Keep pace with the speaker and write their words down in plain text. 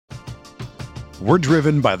We're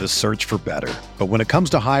driven by the search for better. But when it comes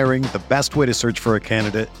to hiring, the best way to search for a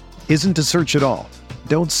candidate isn't to search at all.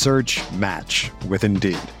 Don't search, match with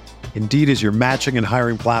Indeed. Indeed is your matching and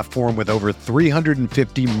hiring platform with over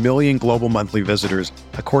 350 million global monthly visitors,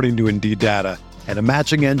 according to Indeed data, and a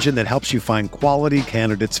matching engine that helps you find quality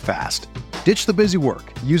candidates fast. Ditch the busy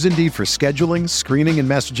work. Use Indeed for scheduling, screening, and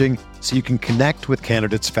messaging so you can connect with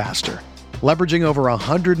candidates faster. Leveraging over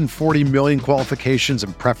 140 million qualifications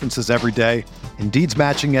and preferences every day, Indeed's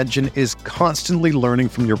matching engine is constantly learning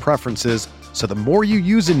from your preferences, so the more you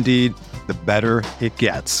use Indeed, the better it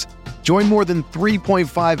gets. Join more than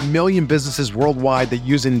 3.5 million businesses worldwide that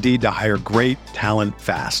use Indeed to hire great talent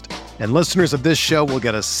fast. And listeners of this show will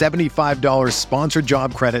get a $75 sponsored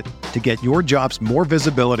job credit to get your jobs more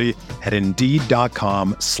visibility at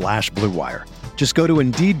Indeed.com/Blue Wire. Just go to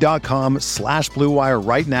Indeed.com/Blue Wire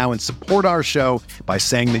right now and support our show by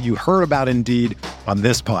saying that you heard about Indeed on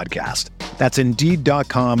this podcast. That's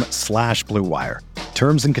Indeed.com/Blue Wire.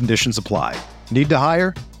 Terms and conditions apply. Need to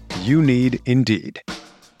hire? You need Indeed.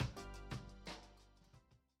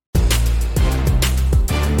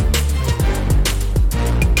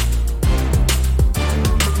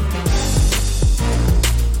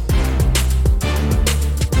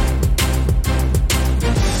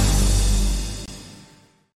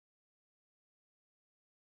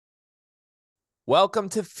 Welcome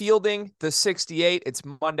to Fielding the 68. It's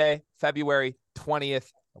Monday, February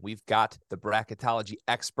 20th. We've got the bracketology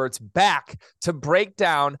experts back to break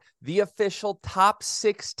down the official top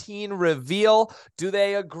 16 reveal. Do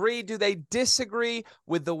they agree? Do they disagree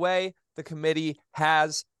with the way the committee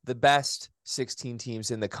has the best 16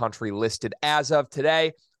 teams in the country listed as of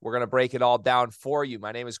today? We're going to break it all down for you.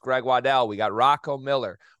 My name is Greg Waddell. We got Rocco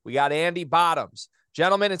Miller. We got Andy Bottoms.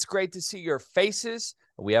 Gentlemen, it's great to see your faces.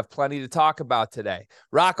 We have plenty to talk about today.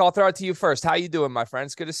 Rock, I'll throw it to you first. How you doing, my friend?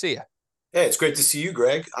 It's good to see you. Hey, it's great to see you,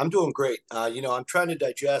 Greg. I'm doing great. I'm trying to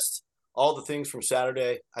digest all the things from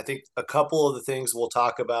Saturday. I think a couple of the things we'll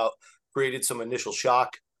talk about created some initial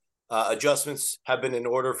shock. Adjustments have been in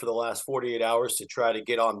order for the last 48 hours to try to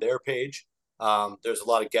get on their page. There's a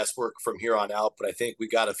lot of guesswork from here on out, but I think we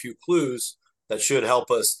got a few clues that should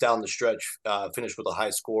help us down the stretch finish with a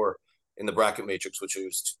high score in the bracket matrix, which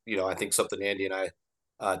is, I think something Andy and I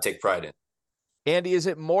take pride in. Andy, is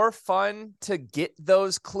it more fun to get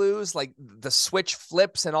those clues, like the switch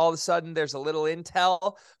flips and all of a sudden there's a little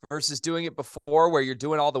intel versus doing it before where you're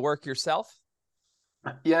doing all the work yourself?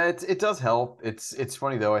 Yeah, it does help. It's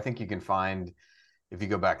funny though. I think you can find, if you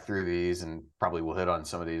go back through these, and probably we'll hit on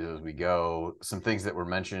some of these as we go, some things that were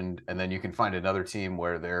mentioned, and then you can find another team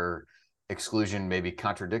where their exclusion maybe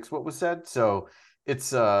contradicts what was said. So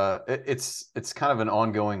it's kind of an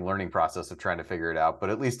ongoing learning process of trying to figure it out,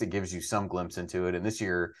 but at least it gives you some glimpse into it. And this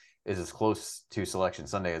year is as close to Selection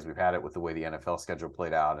Sunday as we've had it with the way the NFL schedule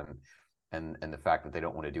played out and the fact that they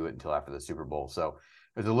don't want to do it until after the Super Bowl. So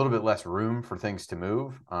there's a little bit less room for things to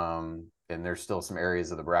move. And there's still some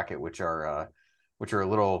areas of the bracket which are a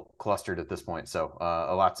little clustered at this point. So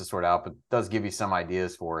a lot to sort out, but it does give you some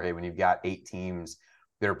ideas for, hey, when you've got 8 teams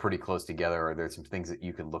they're pretty close together, or there's some things that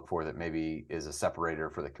you can look for that maybe is a separator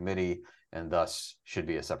for the committee and thus should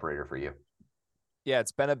be a separator for you. Yeah,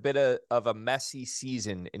 it's been a bit of a messy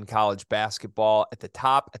season in college basketball, at the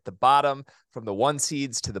top, at the bottom, from the 1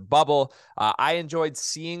 seeds to the bubble. I enjoyed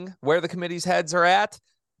seeing where the committee's heads are at,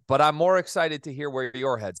 but I'm more excited to hear where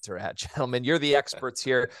your heads are at, gentlemen. You're the experts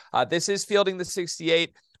here. This is Fielding the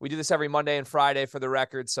 68. We do this every Monday and Friday for the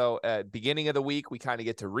record. So beginning of the week, we kind of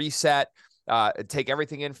get to reset, take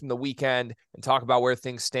everything in from the weekend and talk about where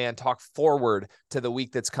things stand, talk forward to the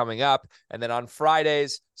week that's coming up. And then on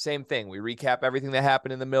Fridays, same thing. We recap everything that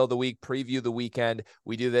happened in the middle of the week, preview the weekend.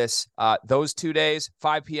 We do this those 2 days,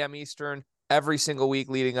 5 p.m. Eastern, every single week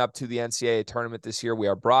leading up to the NCAA tournament this year. We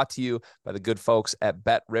are brought to you by the good folks at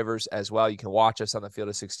Bet Rivers as well. You can watch us on the Field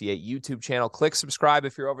of 68 YouTube channel. Click subscribe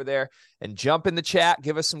if you're over there and jump in the chat.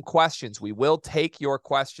 Give us some questions. We will take your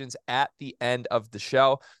questions at the end of the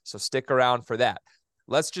show, so stick around for that.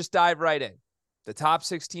 Let's just dive right in. The top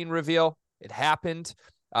 16 reveal, it happened.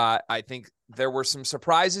 I think there were some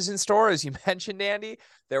surprises in store, as you mentioned, Andy.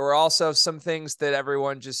 There were also some things that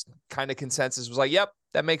everyone just kind of consensus was like, yep,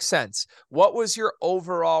 that makes sense. What was your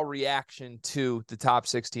overall reaction to the top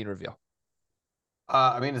 16 reveal?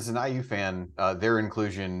 As an IU fan, their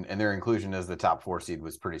inclusion as the top 4 seed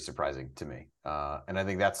was pretty surprising to me. And I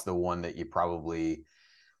think that's the one that you probably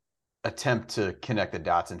attempt to connect the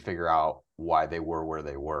dots and figure out why they were where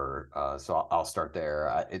they were. So I'll start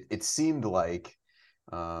there. It seemed like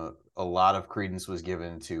a lot of credence was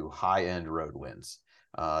given to high-end road wins.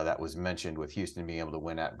 that was mentioned with Houston being able to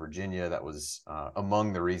win at Virginia. That was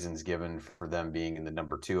among the reasons given for them being in the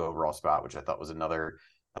number 2 overall spot, which I thought was another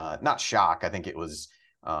not shock. I think it was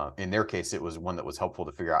in their case, it was one that was helpful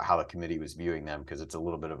to figure out how the committee was viewing them, because it's a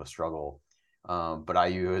little bit of a struggle. But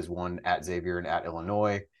IU has won at Xavier and at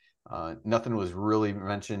Illinois. Nothing was really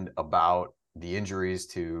mentioned about the injuries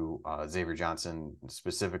to Xavier Johnson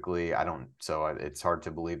specifically. So it's hard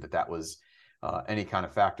to believe that was any kind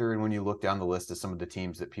of factor. And when you look down the list of some of the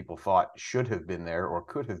teams that people thought should have been there or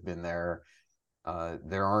could have been there,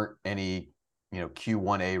 there aren't any,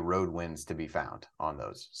 Q1A road wins to be found on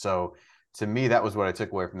those. So to me, that was what I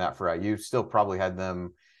took away from that for IU. Still probably had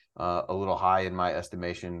them a little high in my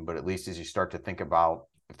estimation, but at least as you start to think about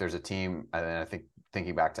if there's a team, and I think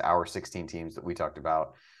thinking back to our 16 teams that we talked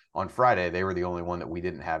about on Friday, they were the only one that we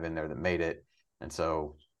didn't have in there that made it. And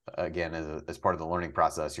so again, as part of the learning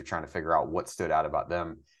process, you're trying to figure out what stood out about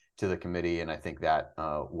them to the committee. And I think that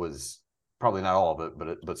was probably not all of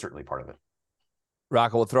it, but certainly part of it.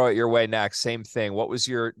 Rocco, we'll throw it your way next. Same thing. What was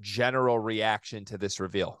your general reaction to this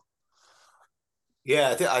reveal?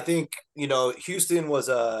 Yeah, I think Houston was,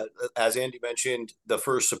 as Andy mentioned, the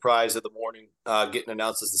first surprise of the morning, getting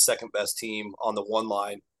announced as the second best team on the one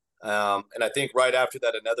line. And I think right after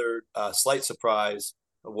that, another slight surprise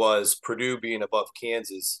was Purdue being above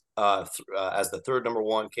Kansas as the third number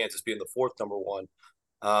one, Kansas being the fourth number one.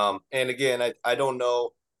 And again, I don't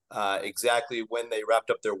know exactly when they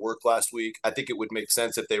wrapped up their work last week. I think it would make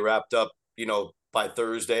sense if they wrapped up, by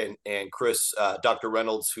Thursday, and Chris, Dr.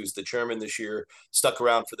 Reynolds, who's the chairman this year, stuck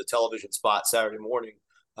around for the television spot Saturday morning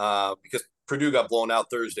because Purdue got blown out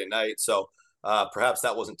Thursday night. So perhaps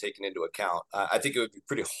that wasn't taken into account. I think it would be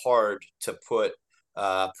pretty hard to put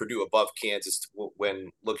Purdue above Kansas when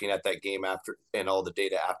looking at that game after and all the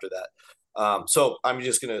data after that. So I'm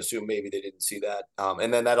just going to assume maybe they didn't see that.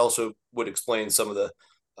 And then that also would explain some of the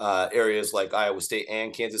areas like Iowa State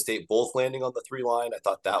and Kansas State both landing on the 3 line. I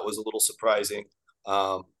thought that was a little surprising.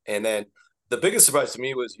 And then the biggest surprise to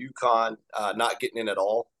me was UConn not getting in at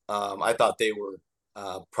all. I thought they were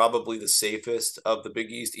probably the safest of the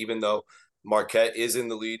Big East, even though Marquette is in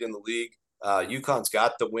the lead in the league. UConn's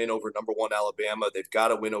got the win over number 1 Alabama. They've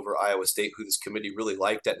got a win over Iowa State, who this committee really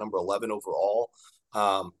liked at number 11 overall.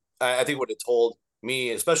 I think what it told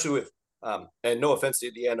me, especially with and no offense to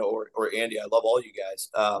Indiana or Andy, I love all you guys,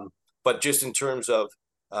 but just in terms of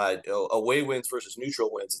away wins versus neutral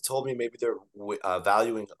wins, it told me maybe they're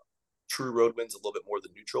valuing true road wins a little bit more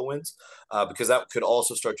than neutral wins, because that could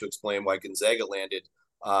also start to explain why Gonzaga landed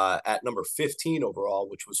at number 15 overall,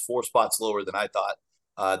 which was 4 spots lower than I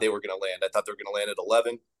thought they were going to land. I thought they were going to land at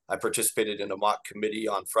 11. I participated in a mock committee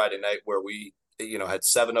on Friday night where we, had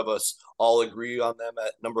 7 of us all agree on them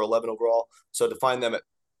at number 11 overall. So to find them at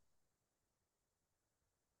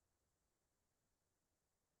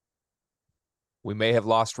We may have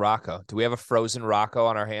lost Rocco. Do we have a frozen Rocco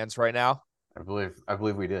on our hands right now? I believe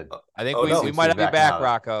we did. I think we might have you back,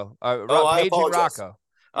 Rocco. I apologize. Rocco.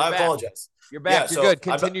 I apologize. You're back. Yeah, You're good.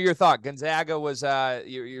 Continue your thought. Gonzaga was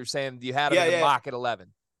you're saying you had them in the mock at 11.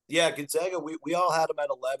 Yeah, Gonzaga, we all had them at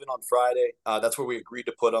 11 on Friday. That's where we agreed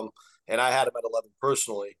to put them, and I had them at 11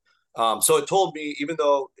 personally. So it told me, even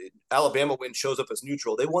though Alabama win shows up as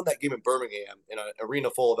neutral, they won that game in Birmingham in an arena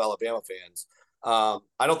full of Alabama fans. I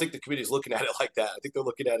don't think the committee is looking at it like that. I think they're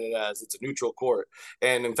looking at it as it's a neutral court.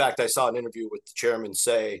 And in fact, I saw an interview with the chairman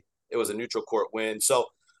say it was a neutral court win. So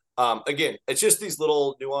again, it's just these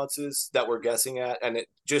little nuances that we're guessing at. And it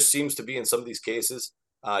just seems to be in some of these cases,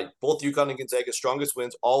 both UConn and Gonzaga's strongest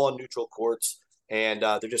wins, all on neutral courts. And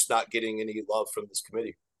they're just not getting any love from this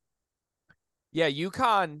committee. Yeah,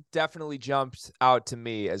 UConn definitely jumped out to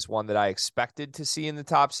me as one that I expected to see in the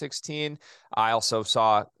top 16. I also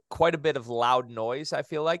saw quite a bit of loud noise, I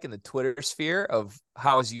feel like, in the Twitter sphere of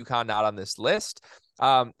how is UConn not on this list.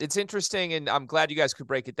 It's interesting, and I'm glad you guys could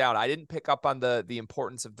break it down. I didn't pick up on the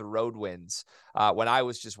importance of the road wins when I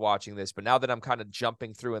was just watching this, but now that I'm kind of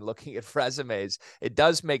jumping through and looking at resumes, it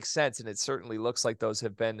does make sense, and it certainly looks like those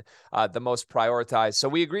have been the most prioritized. So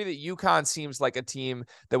we agree that UConn seems like a team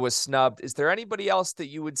that was snubbed. Is there anybody else that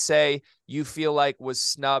you would say you feel like was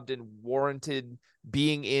snubbed and warranted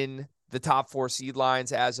being in the top 4 seed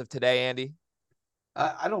lines as of today, Andy?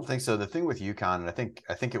 I don't think so. The thing with UConn, and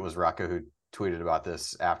I think it was Rocco who tweeted about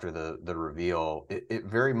this after the reveal, it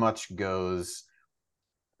very much goes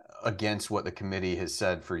against what the committee has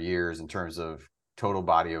said for years in terms of total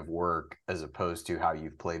body of work as opposed to how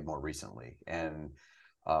you've played more recently. And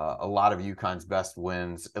a lot of UConn's best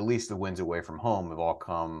wins, at least the wins away from home, have all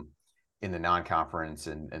come in the non-conference,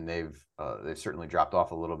 and they've certainly dropped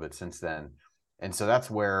off a little bit since then. And so that's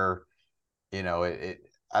where,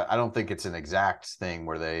 I don't think it's an exact thing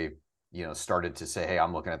where they, started to say, hey,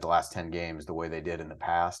 I'm looking at the last 10 games the way they did in the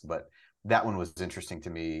past. But that one was interesting to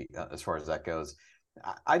me as far as that goes.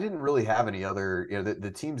 I didn't really have any other,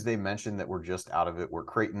 the teams they mentioned that were just out of it were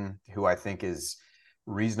Creighton, who I think is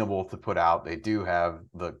reasonable to put out. They do have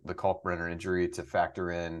the Kalkbrenner injury to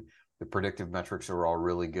factor in. The predictive metrics are all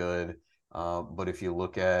really good. But if you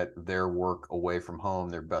look at their work away from home,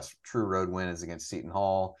 their best true road win is against Seton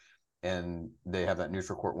Hall, and they have that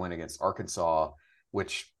neutral court win against Arkansas,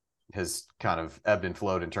 which has kind of ebbed and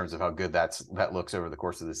flowed in terms of how good that looks over the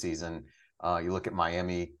course of the season. You look at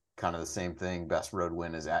Miami, kind of the same thing. Best road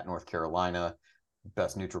win is at North Carolina.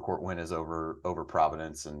 Best neutral court win is over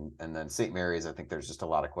Providence, and then St. Mary's. I think there's just a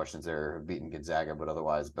lot of questions there. Have beaten Gonzaga, but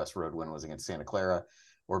otherwise, best road win was against Santa Clara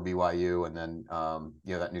or BYU, and then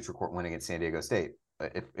that neutral court win against San Diego State.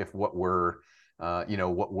 If what we're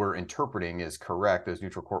what we're interpreting is correct, those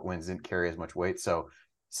neutral court wins didn't carry as much weight. So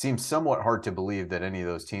seems somewhat hard to believe that any of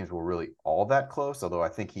those teams were really all that close, although I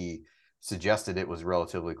think he suggested it was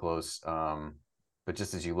relatively close. But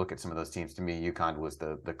just as you look at some of those teams, to me, UConn was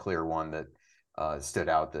the clear one that stood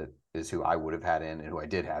out, that is who I would have had in and who I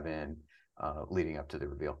did have in leading up to the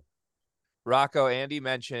reveal. Rocco, Andy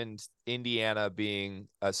mentioned Indiana being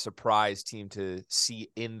a surprise team to see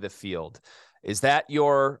in the field. Is that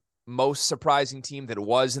your most surprising team that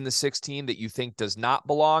was in the 16 that you think does not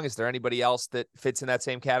belong? Is there anybody else that fits in that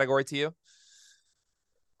same category to you?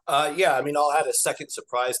 Yeah, I mean, I'll add a second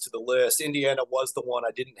surprise to the list. Indiana was the one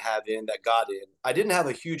I didn't have in that got in. I didn't have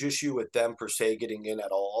a huge issue with them per se getting in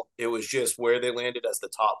at all. It was just where they landed as the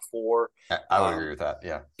top 4. I would agree with that.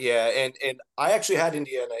 Yeah. Yeah. And I actually had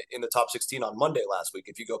Indiana in the top 16 on Monday last week,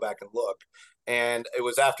 if you go back and look. And it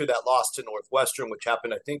was after that loss to Northwestern, which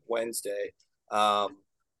happened, I think, Wednesday.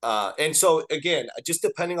 And so, again, just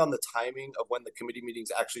depending on the timing of when the committee meetings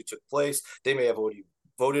actually took place, they may have already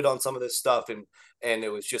voted on some of this stuff, and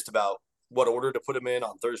it was just about what order to put them in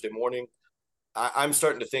on Thursday morning. I'm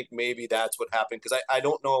starting to think maybe that's what happened, because I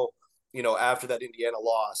don't know, after that Indiana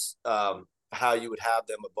loss, how you would have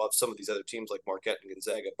them above some of these other teams like Marquette and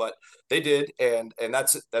Gonzaga, but they did, and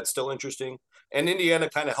that's still interesting. And Indiana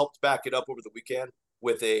kind of helped back it up over the weekend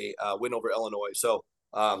with a win over Illinois, so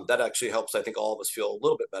that actually helps, I think, all of us feel a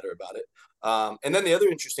little bit better about it. And then the other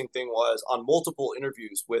interesting thing was, on multiple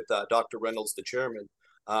interviews with Dr. Reynolds, the chairman,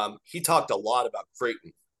 he talked a lot about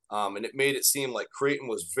Creighton, and it made it seem like Creighton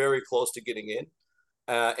was very close to getting in.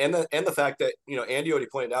 And the fact that, Andy already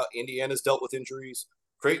pointed out, Indiana's dealt with injuries.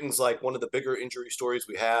 Creighton's like one of the bigger injury stories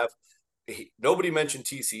we have. Nobody mentioned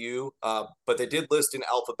TCU, but they did list in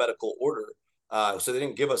alphabetical order. So they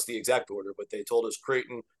didn't give us the exact order, but they told us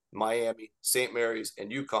Creighton, Miami, St. Mary's,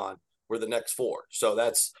 and UConn were the next 4. So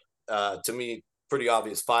that's, to me, pretty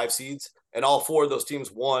obvious 5 seeds. And all 4 of those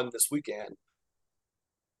teams won this weekend.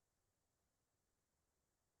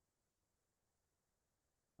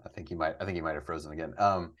 I think you might have frozen again.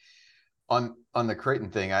 On the Creighton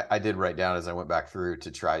thing, I did write down as I went back through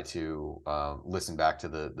to try to listen back to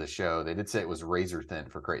the show. They did say it was razor thin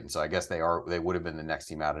for Creighton, so I guess they would have been the next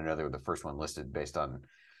team out. I know they were the first one listed based on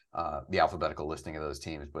the alphabetical listing of those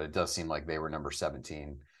teams, but it does seem like they were number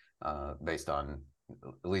 17 based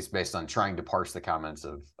on trying to parse the comments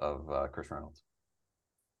of Chris Reynolds.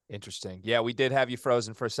 Interesting. Yeah, we did have you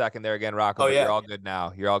frozen for a second there again, Rocco. Oh, yeah. You're all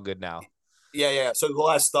good now. Yeah. So the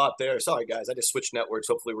last thought there, sorry guys, I just switched networks.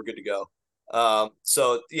 Hopefully we're good to go.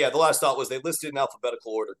 The last thought was they listed in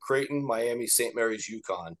alphabetical order: Creighton, Miami, St. Mary's,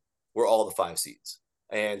 UConn were all the 5 seeds.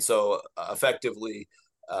 And so effectively,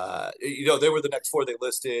 they were the next 4 they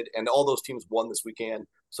listed, and all those teams won this weekend.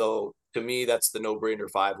 So to me, that's the no-brainer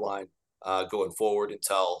 5 line going forward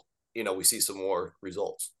until, we see some more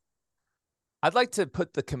results. I'd like to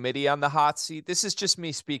put the committee on the hot seat. This is just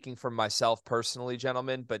me speaking for myself personally,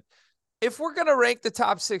 gentlemen, but if we're going to rank the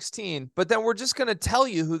top 16, but then we're just going to tell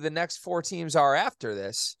you who the next 4 teams are after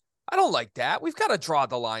this, I don't like that. We've got to draw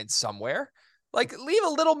the line somewhere. Like, leave a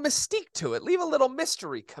little mystique to it. Leave a little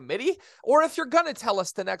mystery, committee. Or if you're going to tell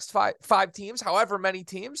us the next five teams, however many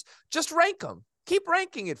teams, just rank them. Keep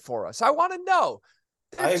ranking it for us. I want to know.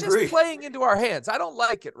 They're just playing into our hands. I don't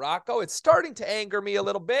like it, Rocco. It's starting to anger me a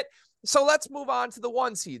little bit. So let's move on to the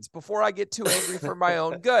 1 seeds before I get too angry for my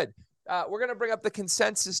own good. We're going to bring up the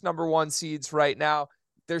consensus number 1 seeds right now.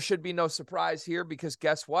 There should be no surprise here, because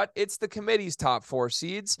guess what? It's the committee's top 4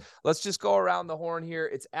 seeds. Let's just go around the horn here.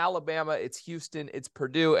 It's Alabama, it's Houston, it's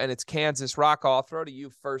Purdue, and it's Kansas. Rocco, I'll throw to you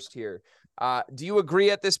first here. Do you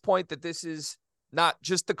agree at this point that this is not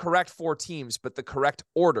just the correct 4 teams, but the correct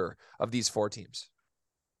order of these 4 teams?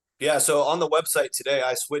 Yeah, so on the website today,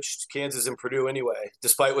 I switched Kansas and Purdue anyway,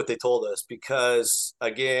 despite what they told us, because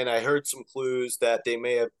again, I heard some clues that they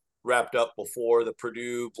may have wrapped up before the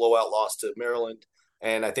Purdue blowout loss to Maryland.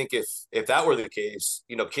 And I think if that were the case,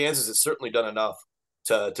 Kansas has certainly done enough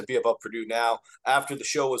to be above Purdue now. After the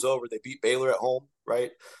show was over, they beat Baylor at home,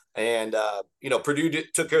 right? And Purdue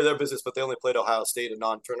took care of their business, but they only played Ohio State, a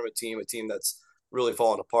non-tournament team, a team that's really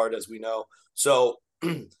fallen apart, as we know. So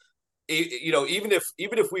even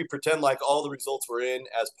if we pretend like all the results were in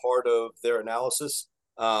as part of their analysis,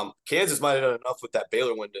 Kansas might have done enough with that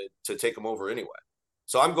Baylor win to take them over anyway.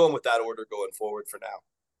 So I'm going with that order going forward for now.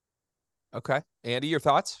 Okay, Andy, your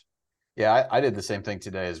thoughts? Yeah, I did the same thing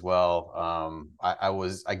today as well.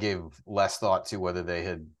 I gave less thought to whether they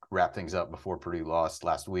had wrapped things up before Purdue lost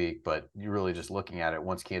last week, but you're really just looking at it.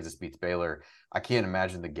 Once Kansas beats Baylor, I can't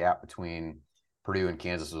imagine the gap between Purdue and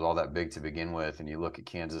Kansas was all that big to begin with. And you look at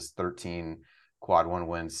Kansas, 13 quad one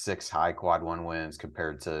wins, 6 high quad one wins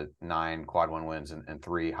compared to 9 quad one wins and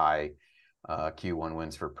 3 high Q1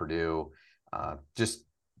 wins for Purdue.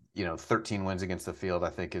 13 wins against the field, I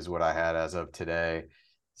think, is what I had as of today.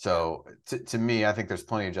 So to me, I think there's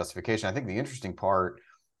plenty of justification. I think the interesting part,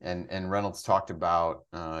 and Reynolds talked about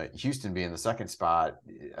Houston being the second spot.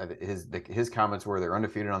 His comments were they're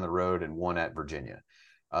undefeated on the road and won at Virginia.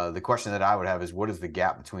 The question that I would have is what is the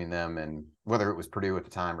gap between them, and whether it was Purdue at the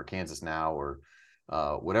time or Kansas now or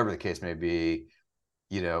whatever the case may be,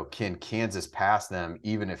 can Kansas pass them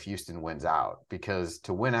even if Houston wins out? Because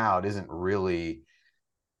to win out isn't really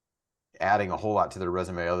adding a whole lot to their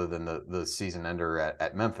resume other than the season ender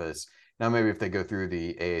at Memphis. Now, maybe if they go through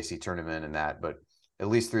the AAC tournament and that, but at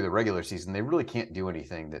least through the regular season, they really can't do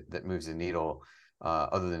anything that moves the needle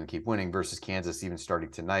other than keep winning. Versus Kansas, even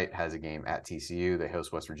starting tonight, has a game at TCU. They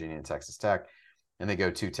host West Virginia and Texas Tech, and they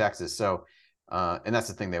go to Texas. So, and that's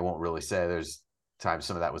the thing they won't really say. There's times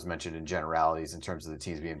some of that was mentioned in generalities in terms of the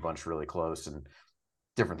teams being bunched really close and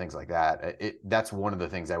different things like that. That's one of the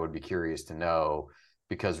things I would be curious to know,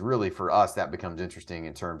 because really for us, that becomes interesting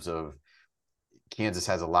in terms of Kansas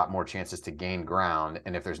has a lot more chances to gain ground.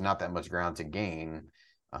 And if there's not that much ground to gain,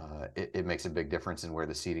 it makes a big difference in where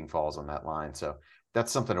the seeding falls on that line. So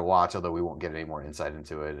that's something to watch, although we won't get any more insight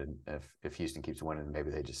into it. And if Houston keeps winning,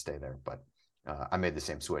 maybe they just stay there. But I made the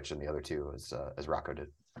same switch in the other two as Rocco did.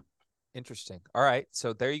 Interesting. All right.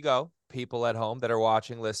 So there you go. People at home that are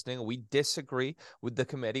watching, listening, we disagree with the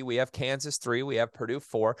committee. We have Kansas 3, we have Purdue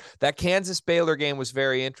 4. That Kansas Baylor game was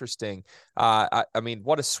very interesting. I mean,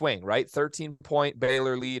 what a swing, right? 13-point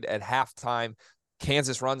Baylor lead at halftime.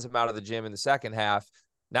 Kansas runs them out of the gym in the second half.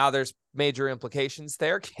 Now there's major implications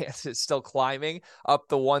there. Kansas is still climbing up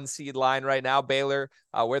the 1 seed line right now. Baylor,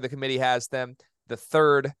 where the committee has them, the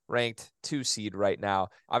 3rd ranked 2 seed right now.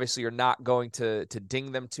 Obviously, you're not going to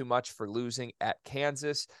ding them too much for losing at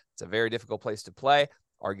Kansas. It's a very difficult place to play.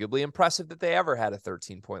 Arguably impressive that they ever had a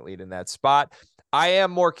 13-point lead in that spot. I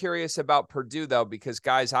am more curious about Purdue, though, because,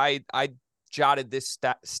 guys, I jotted this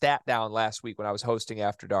stat down last week when I was hosting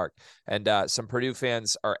After Dark, and some Purdue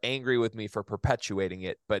fans are angry with me for perpetuating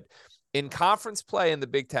it. But in conference play in the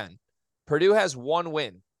Big Ten, Purdue has 1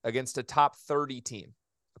 win against a top 30 team,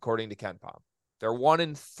 according to KenPom. They're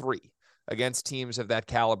 1-3 against teams of that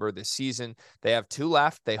caliber this season. They have 2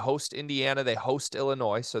 left. They host Indiana. They host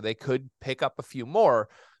Illinois, so they could pick up a few more.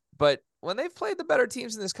 But when they've played the better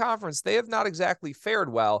teams in this conference, they have not exactly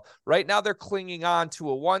fared well. Right now, they're clinging on to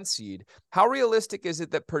a 1 seed. How realistic is it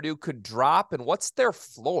that Purdue could drop, and what's their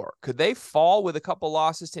floor? Could they fall with a couple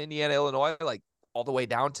losses to Indiana, Illinois, like all the way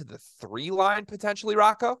down to the 3 line potentially,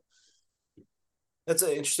 Rocco? That's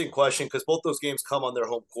an interesting question because both those games come on their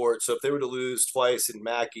home court. So if they were to lose twice in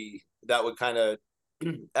Mackey, that would kind of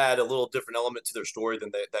add a little different element to their story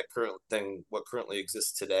than what currently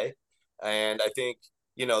exists today. And I think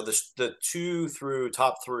the 2 through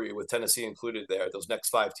top 3 with Tennessee included there, those next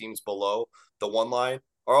 5 teams below the 1 line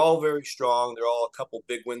are all very strong. They're all a couple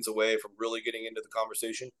big wins away from really getting into the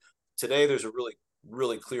conversation. Today, there's a really,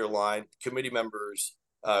 really clear line. Committee members,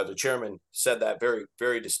 the chairman said that very,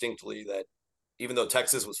 very distinctly, that even though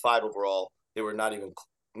Texas was 5 overall, they were not even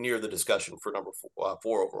near the discussion for number 4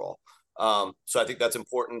 overall. So I think that's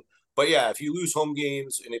important. But yeah, if you lose home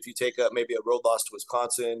games and if you take maybe a road loss to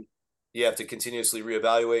Wisconsin, you have to continuously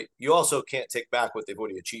reevaluate. You also can't take back what they've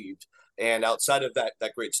already achieved. And outside of that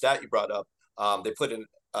great stat you brought up, they played an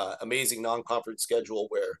amazing non-conference schedule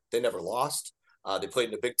where they never lost. They played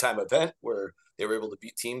in a big-time event where they were able to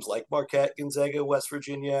beat teams like Marquette, Gonzaga, West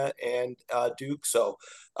Virginia, and Duke. So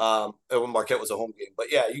Marquette was a home game.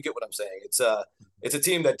 But, yeah, you get what I'm saying. It's a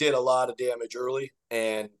team that did a lot of damage early,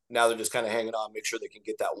 and now they're just kind of hanging on, make sure they can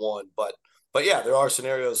get that 1. But But yeah, there are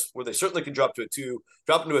scenarios where they certainly can drop to a 2.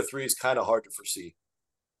 Dropping to a 3 is kind of hard to foresee.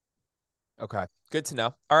 Okay. Good to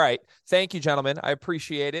know. All right. Thank you, gentlemen. I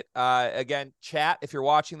appreciate it. Again, chat, if you're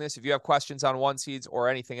watching this, if you have questions on one seeds or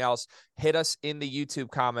anything else, hit us in the YouTube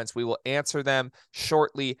comments. We will answer them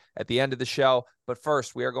shortly at the end of the show. But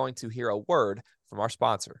first, we are going to hear a word from our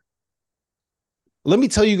sponsor. Let me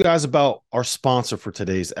tell you guys about our sponsor for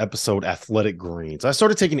today's episode, Athletic Greens. I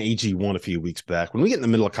started taking AG1 a few weeks back. When we get in the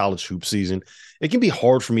middle of college hoop season, it can be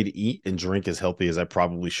hard for me to eat and drink as healthy as I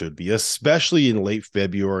probably should be, especially in late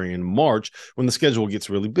February and March when the schedule gets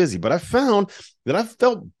really busy. But I found that I've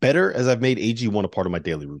felt better as I've made AG1 a part of my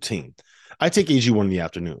daily routine. I take AG1 in the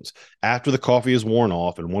afternoons after the coffee is worn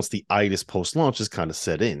off and once the itis post-lunch is kind of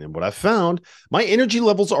set in. And what I found, my energy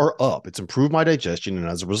levels are up. It's improved my digestion. And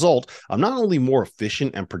as a result, I'm not only more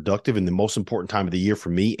efficient and productive in the most important time of the year for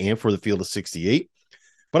me and for the field of 68,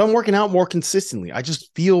 but I'm working out more consistently. I just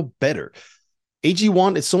feel better.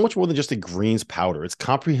 AG1 is so much more than just a greens powder. It's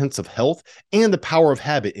comprehensive health and the power of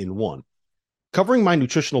habit in one. Covering my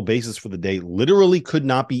nutritional basis for the day literally could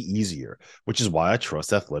not be easier, which is why I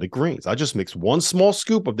trust Athletic Greens. I just mix one small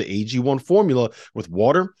scoop of the AG1 formula with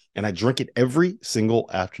water, and I drink it every single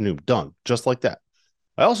afternoon. Done, just like that.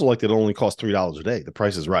 I also like that it only costs $3 a day. The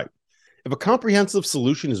price is right. If a comprehensive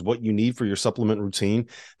solution is what you need for your supplement routine,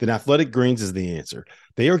 then Athletic Greens is the answer.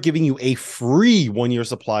 They are giving you a free 1-year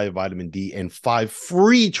supply of vitamin D and 5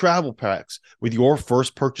 free travel packs with your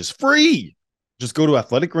first purchase. Free! Just go to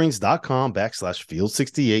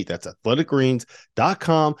athleticgreens.com/field68. That's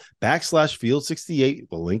athleticgreens.com/field68.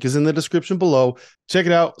 The link is in the description below. Check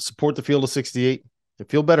it out. Support the Field of 68 and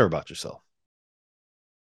feel better about yourself.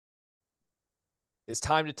 It's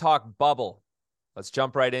time to talk bubble. Let's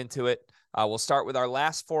jump right into it. We'll start with our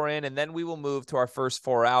last 4 in, and then we will move to our first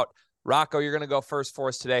 4 out. Rocco, you're going to go first for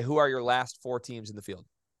us today. Who are your last 4 teams in the field?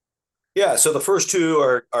 Yeah, so the first 2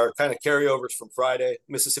 are kind of carryovers from Friday.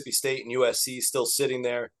 Mississippi State and USC still sitting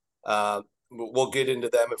there. We'll get into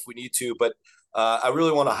them if we need to, but I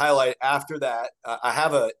really want to highlight after that. I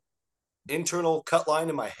have a internal cut line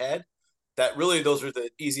in my head that really those are the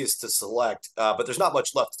easiest to select, but there's not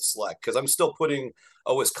much left to select because I'm still putting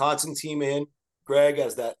a Wisconsin team in, Greg,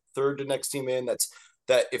 as that third to next team in.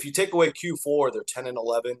 That if you take away Q4, they're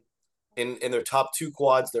 10-11. In their top 2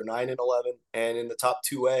 quads, they're 9-11, and in the top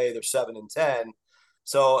 2A, they're 7-10.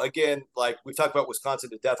 So again, like we've talked about Wisconsin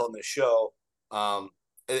to death on this show,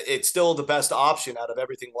 it's still the best option out of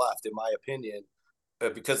everything left, in my opinion,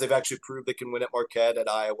 because they've actually proved they can win at Marquette,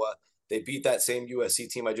 at Iowa. They beat that same USC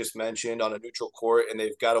team I just mentioned on a neutral court, and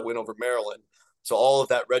they've got a win over Maryland. So all of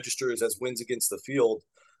that registers as wins against the field.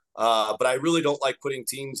 But I really don't like putting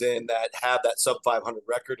teams in that have that sub 500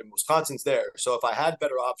 record, and Wisconsin's there. So if I had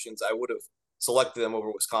better options, I would have selected them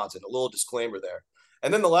over Wisconsin. A little disclaimer there.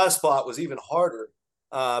 And then the last spot was even harder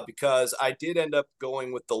because I did end up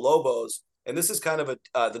going with the Lobos. And this is kind of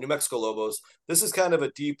the New Mexico Lobos. This is kind of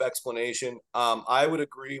a deep explanation. I would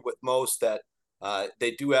agree with most that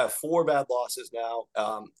they do have 4 bad losses now.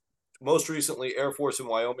 Most recently, Air Force and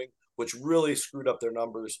Wyoming, which really screwed up their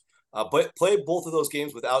numbers. But played both of those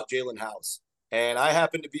games without Jalen House. And I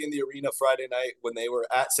happened to be in the arena Friday night when they were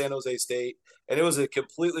at San Jose State, and it was a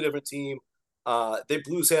completely different team. They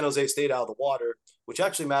blew San Jose State out of the water, which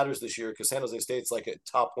actually matters this year because San Jose State's like a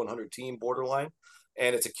top 100 team borderline,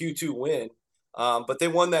 and it's a Q2 win. But they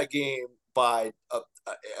won that game by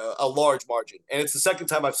a large margin. And it's the second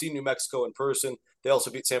time I've seen New Mexico in person. They also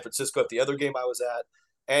beat San Francisco at the other game I was at.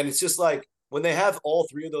 And it's just like, when they have all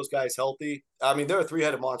 3 of those guys healthy, I mean, they're a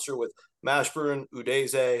 3-headed monster with Mashburn,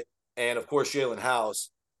 Udeze, and of course Jalen House.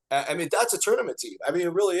 I mean, that's a tournament team. I mean,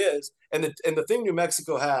 it really is. And the thing New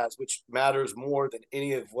Mexico has, which matters more than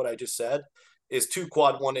any of what I just said, is 2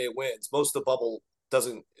 quad 1A wins. Most of the bubble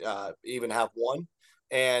doesn't even have one.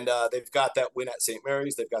 And they've got that win at St.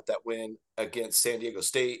 Mary's. They've got that win against San Diego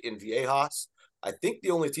State in Viejas. I think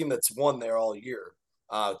the only team that's won there all year.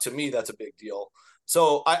 To me, that's a big deal.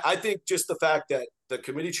 So I think just the fact that the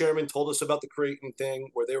committee chairman told us about the Creighton thing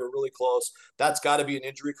where they were really close, that's got to be an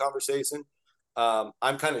injury conversation.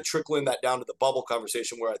 I'm kind of trickling that down to the bubble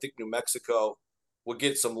conversation where I think New Mexico will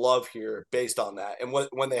get some love here based on that. And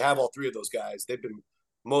when they have all 3 of those guys, they've been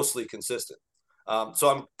mostly consistent. So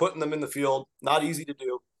I'm putting them in the field. Not easy to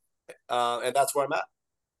do. And that's where I'm at.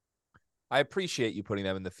 I appreciate you putting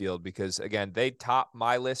them in the field because, again, they top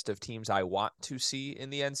my list of teams I want to see in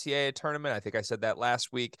the NCAA tournament. I think I said that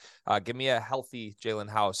last week. Give me a healthy Jalen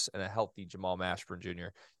House and a healthy Jamal Mashburn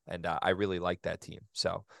Jr., and I really like that team.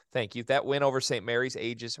 So thank you. That win over St. Mary's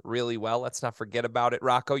ages really well. Let's not forget about it,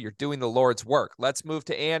 Rocco. You're doing the Lord's work. Let's move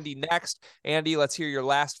to Andy next. Andy, let's hear your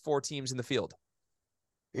last 4 teams in the field.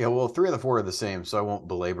 Yeah, well, 3 of the 4 are the same, so I won't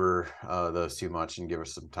belabor those too much and give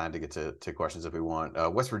us some time to get to questions if we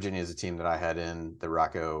want. West Virginia is a team that I had in the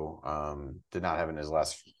Rocco did not have in his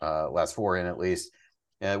last 4 in, at least.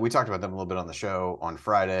 We talked about them a little bit on the show on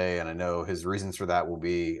Friday, and I know his reasons for that will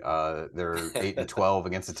be they're 8-12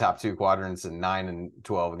 against the top 2 quadrants and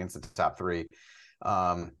 9-12 against the top 3.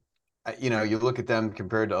 You look at them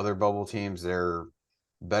compared to other bubble teams, they're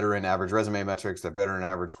better in average resume metrics, they're better in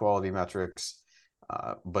average quality metrics.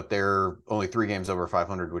 But they're only 3 games over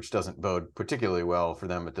 500, which doesn't bode particularly well for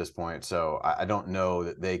them at this point. So I don't know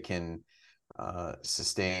that they can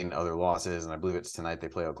sustain other losses. And I believe it's tonight they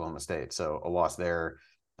play Oklahoma State. So a loss there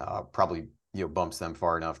probably bumps them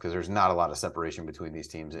far enough because there's not a lot of separation between these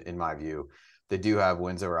teams, in my view. They do have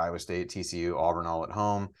wins over Iowa State, TCU, Auburn all at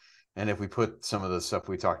home. And if we put some of the stuff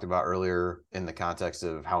we talked about earlier in the context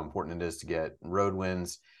of how important it is to get road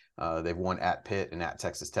wins, they've won at Pitt and at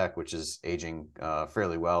Texas Tech, which is aging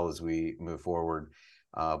fairly well as we move forward.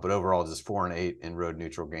 But overall, just 4-8 in road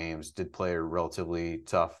neutral games. Did play a relatively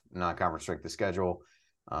tough non-conference strength of schedule.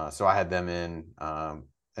 So I had them in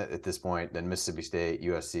at this point. Then Mississippi State,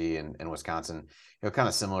 USC, and Wisconsin. Kind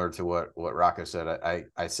of similar to what Rocco said.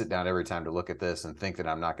 I sit down every time to look at this and think that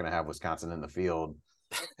I'm not going to have Wisconsin in the field.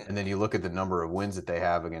 And then you look at the number of wins that they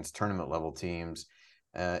have against tournament level teams.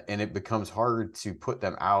 And it becomes hard to put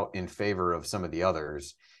them out in favor of some of the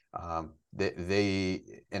others. And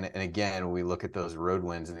again, when we look at those road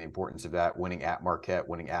wins and the importance of that, winning at Marquette,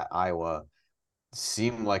 winning at Iowa,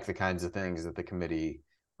 seem like the kinds of things that the committee,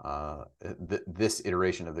 this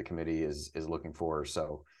iteration of the committee is looking for.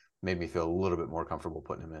 So made me feel a little bit more comfortable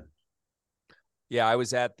putting them in. Yeah, I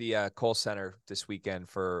was at the Kohl Center this weekend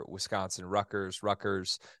for Wisconsin Rutgers.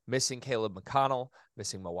 Rutgers missing Caleb McConnell,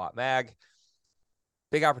 missing Mawot Mag.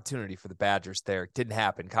 Big opportunity for the Badgers there. Didn't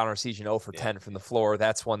happen. Connor Essegian 0 for 10 from the floor.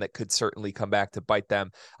 That's one that could certainly come back to bite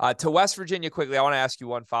them. To West Virginia quickly, I want to ask you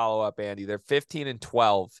one follow-up, Andy. They're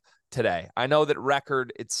 15-12 today. I know that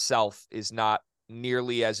record itself is not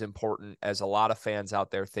nearly as important as a lot of fans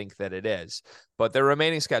out there think that it is. But their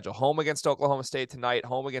remaining schedule, home against Oklahoma State tonight,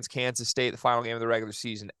 home against Kansas State, the final game of the regular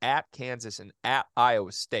season, at Kansas and at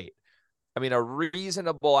Iowa State. I mean, a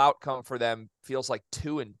reasonable outcome for them feels like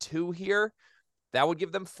 2-2 here. That would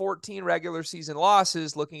give them 14 regular season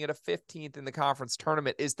losses, looking at a 15th in the conference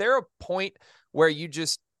tournament. Is there a point where you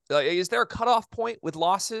just, is there a cutoff point with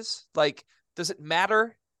losses? Like, does it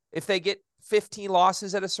matter if they get 15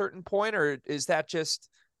 losses at a certain point, or is that just,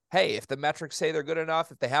 hey, if the metrics say they're good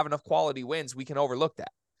enough, if they have enough quality wins, we can overlook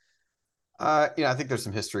that? I think there's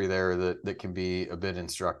some history there that can be a bit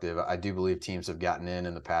instructive. I do believe teams have gotten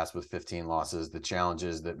in the past with 15 losses. The challenge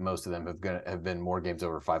is that most of them have been more games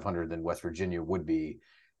over 500 than West Virginia would be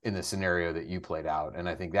in the scenario that you played out. And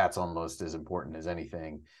I think that's almost as important as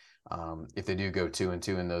anything. If they do go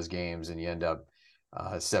 2-2 in those games and you end up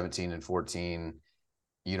 17-14,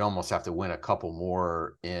 you'd almost have to win a couple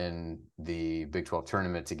more in the Big 12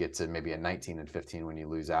 tournament to get to maybe a 19-15 when you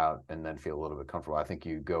lose out and then feel a little bit comfortable. I think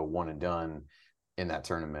you go one and done in that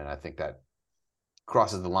tournament. I think that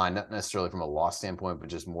crosses the line, not necessarily from a loss standpoint, but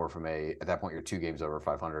just more from at that point, you're 2 games over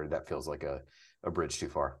 500. That feels like a bridge too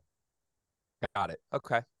far. Got it.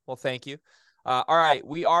 Okay. Well, thank you. All right.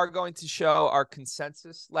 We are going to show our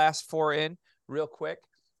consensus last 4 in real quick.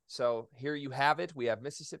 So here you have it. We have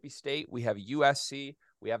Mississippi State. We have USC.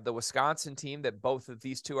 We have the Wisconsin team that both of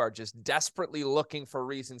these two are just desperately looking for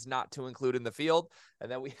reasons not to include in the field.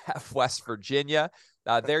 And then we have West Virginia.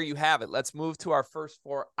 There you have it. Let's move to our first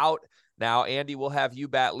 4 out now. Andy, we'll have you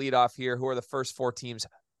bat lead off here. Who are the first 4 teams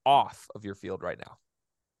off of your field right now?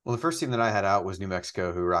 Well, the first team that I had out was New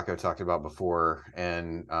Mexico, who Rocco talked about before.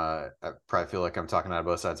 And I probably feel like I'm talking out of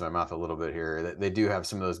both sides of my mouth a little bit here. They do have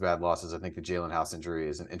some of those bad losses. I think the Jalen House injury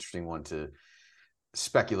is an interesting one to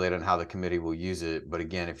speculate on how the committee will use it. But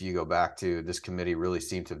again, if you go back to this committee really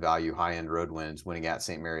seemed to value high-end road wins, winning at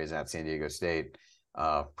St. Mary's, at San Diego State.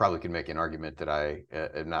 Probably could make an argument that I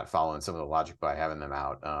am not following some of the logic by having them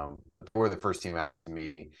out. Or the first team out to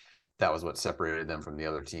me, that was what separated them from the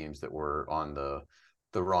other teams that were on the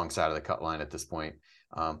wrong side of the cut line at this point.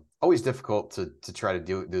 Always difficult to try to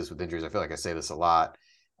do this with injuries. I feel like I say this a lot.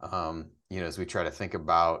 As we try to think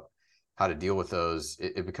about how to deal with those,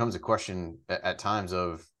 it becomes a question at times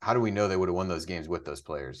of how do we know they would have won those games with those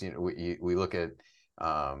players? We look at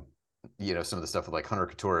some of the stuff with like Hunter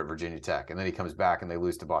Couture at Virginia Tech, and then he comes back and they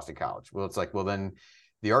lose to Boston College. Well, it's like, well, then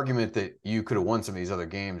the argument that you could have won some of these other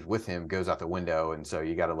games with him goes out the window, and so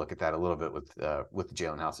you got to look at that a little bit with the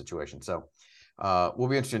Jalen House situation. So we'll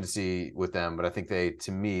be interested to see with them, but I think they,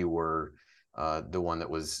 to me, were the one that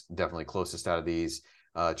was definitely closest out of these.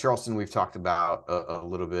 Charleston, we've talked about a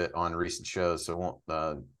little bit on recent shows, so I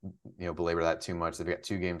won't belabor that too much. They've got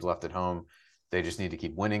 2 games left at home. They just need to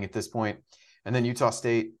keep winning at this point. And then Utah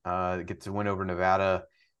State get to win over Nevada.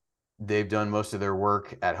 They've done most of their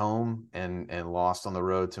work at home and lost on the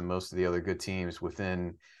road to most of the other good teams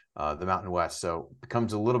within the Mountain West. So it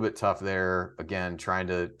becomes a little bit tough there. Again, trying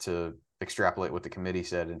to extrapolate what the committee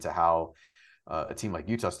said into how a team like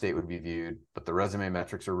Utah State would be viewed. But the resume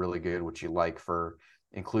metrics are really good, which you like for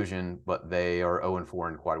inclusion, but they are 0-4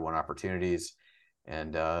 in quad 1 opportunities.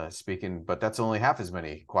 And but that's only half as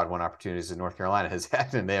many quad 1 opportunities that North Carolina has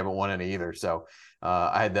had, and they haven't won any either. So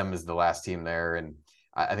I had them as the last team there. And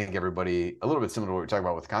I think everybody, a little bit similar to what we talked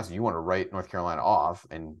about with Wisconsin, you want to write North Carolina off,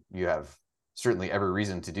 and you have certainly every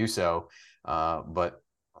reason to do so. But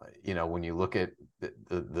when you look at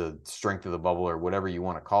the strength of the bubble, or whatever you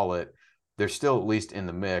want to call it, they're still at least in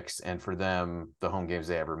the mix. And for them, the home games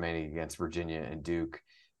they have remaining against Virginia and Duke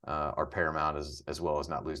are paramount, as well as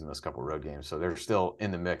not losing those couple road games. So they're still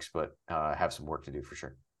in the mix, but have some work to do for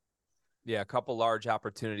sure. Yeah, a couple large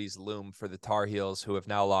opportunities loom for the Tar Heels, who have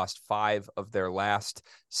now lost 5 of their last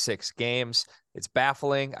 6 games. It's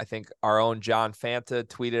baffling. I think our own John Fanta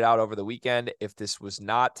tweeted out over the weekend, if this was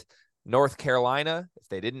not North Carolina, if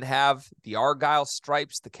they didn't have the Argyle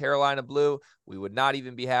stripes, the Carolina blue, we would not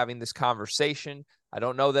even be having this conversation. I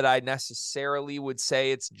don't know that I necessarily would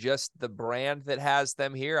say it's just the brand that has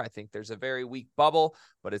them here. I think there's a very weak bubble,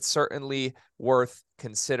 but it's certainly worth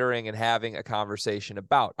considering and having a conversation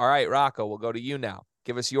about. All right, Rocco, we'll go to you now.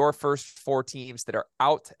 Give us your first 4 teams that are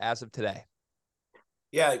out as of today.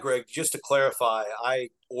 Yeah, Greg, just to clarify, I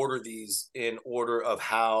order these in order of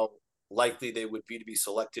how likely they would be to be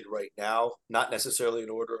selected right now, not necessarily in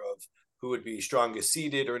order of who would be strongest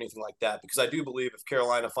seeded or anything like that, because I do believe if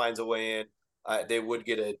Carolina finds a way in, they would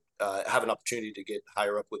get have an opportunity to get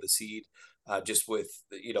higher up with a seed, just with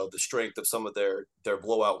the strength of some of their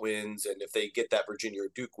blowout wins, and if they get that Virginia or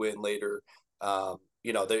Duke win later,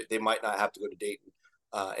 they might not have to go to Dayton.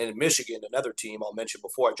 And in Michigan, another team I'll mention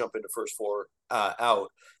before I jump into first 4 out,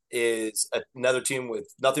 is another team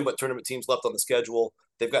with nothing but tournament teams left on the schedule.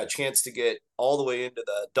 They've got a chance to get all the way into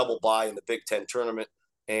the double bye in the Big Ten tournament.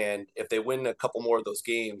 And if they win a couple more of those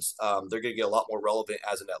games, they're going to get a lot more relevant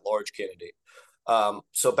as an at-large candidate.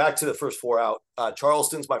 So back to the first 4 out.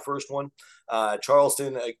 Charleston's my first one.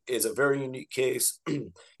 Charleston is a very unique case.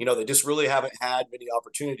 They just really haven't had many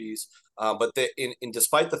opportunities. But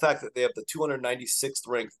despite the fact that they have the 296th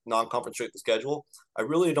ranked non-conference strength of schedule, I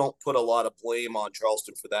really don't put a lot of blame on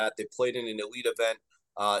Charleston for that. They played in an elite event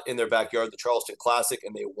in their backyard, the Charleston Classic,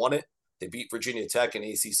 and they won it. They beat Virginia Tech, an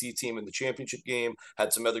ACC team, in the championship game.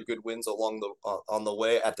 Had some other good wins along on the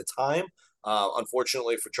way at the time.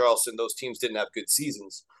 Unfortunately for Charleston, those teams didn't have good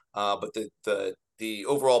seasons. But the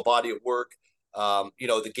overall body of work,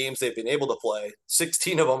 the games they've been able to play,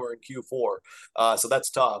 16 of them are in Q4. So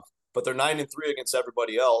that's tough. But they're 9-3 against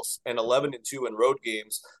everybody else, and 11-2 in road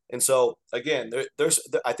games. And so again,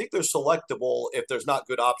 I think they're selectable if there's not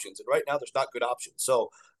good options. And right now, there's not good options.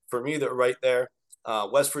 So for me, they're right there.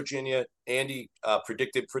 West Virginia, Andy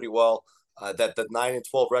predicted pretty well that the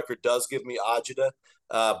 9-12 record does give me agita.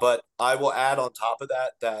 But I will add on top of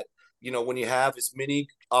that, when you have as many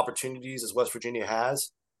opportunities as West Virginia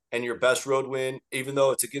has, and your best road win, even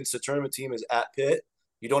though it's against a tournament team, is at Pitt,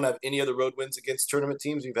 you don't have any other road wins against tournament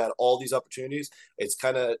teams. You've had all these opportunities. It's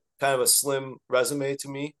kind of a slim resume to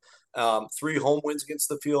me. 3 home wins against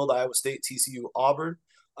the field: Iowa State, TCU, Auburn,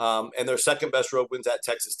 and their second best road wins at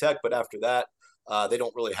Texas Tech. But after that, they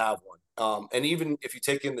don't really have one. And even if you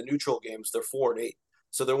take in the neutral games, they're 4-8.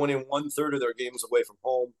 So they're winning 1/3 of their games away from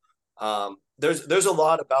home. There's a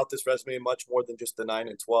lot about this resume, much more than just the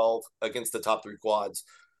 9-12 against the top 3 quads,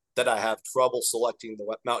 that I have trouble selecting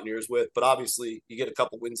the Mountaineers with. But obviously, you get a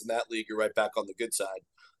couple wins in that league, you're right back on the good side.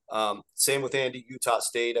 Same with Andy, Utah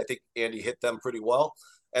State. I think Andy hit them pretty well.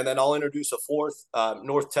 And then I'll introduce a 4th.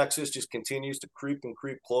 North Texas just continues to creep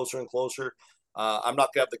closer and closer. I'm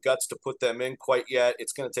not going to have the guts to put them in quite yet.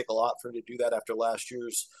 It's going to take a lot for him to do that after last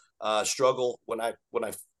year's struggle when I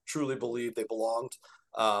truly believe they belonged.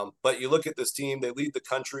 But you look at this team, they lead the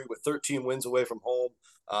country with 13 wins away from home,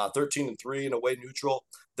 13-3 in away neutral.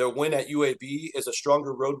 Their win at UAB is a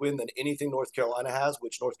stronger road win than anything North Carolina has,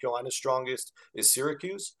 which North Carolina's strongest is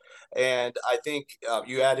Syracuse. And I think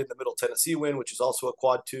you add in the Middle Tennessee win, which is also a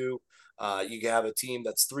quad 2. You have a team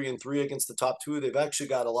that's 3-3 against the top 2. They've actually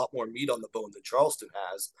got a lot more meat on the bone than Charleston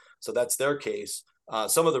has. So that's their case.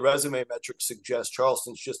 Some of the resume metrics suggest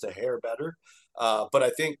Charleston's just a hair better. But I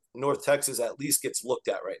think North Texas at least gets looked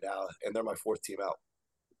at right now, and they're my 4th team out.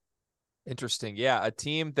 Interesting. Yeah, a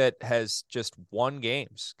team that has just won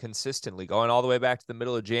games consistently going all the way back to the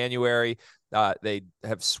middle of January. They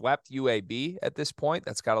have swept UAB at this point.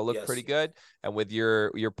 That's got to look pretty good. And with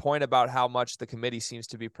your point about how much the committee seems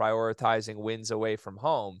to be prioritizing wins away from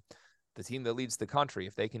home, the team that leads the country,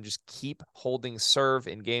 if they can just keep holding serve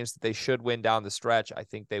in games that they should win down the stretch, I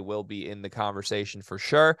think they will be in the conversation for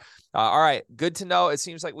sure. All right, good to know. It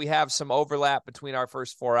seems like we have some overlap between our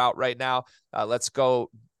first four out right now. Let's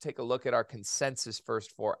go take a look at our consensus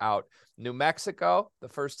first four out. New Mexico, the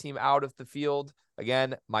first team out of the field.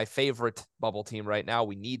 Again, my favorite bubble team right now.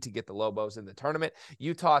 We need to get the Lobos in the tournament.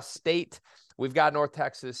 Utah State, we've got North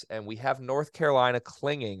Texas, and we have North Carolina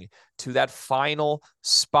clinging to that final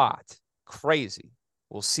spot. Crazy.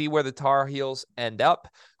 We'll see where the Tar Heels end up,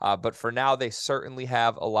 but for now, they certainly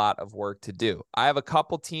have a lot of work to do. I have a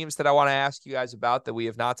couple teams that I want to ask you guys about that we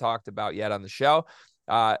have not talked about yet on the show.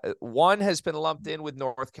 One has been lumped in with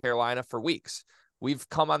North Carolina for weeks. We've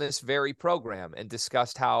come on this very program and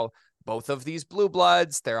discussed how both of these blue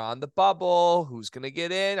bloods, they're on the bubble. Who's going to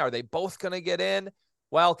get in? Are they both going to get in?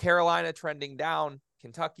 Well, Carolina trending down,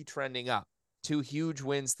 Kentucky trending up. Two huge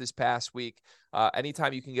wins this past week.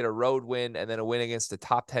 Anytime you can get a road win and then a win against a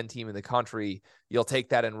top 10 team in the country, you'll take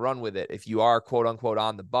that and run with it if you are, quote unquote,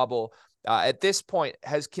 on the bubble. At this point,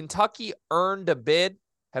 has Kentucky earned a bid?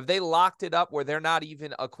 Have they locked it up where they're not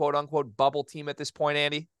even a quote unquote bubble team at this point,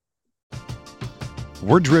 Andy?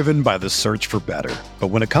 We're driven by the search for better. But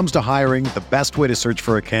when it comes to hiring, the best way to search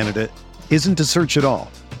for a candidate isn't to search at all.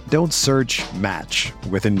 Don't search, match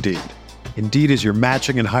with Indeed. Indeed is your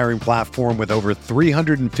matching and hiring platform with over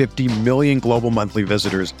 350 million global monthly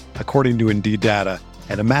visitors, according to Indeed data,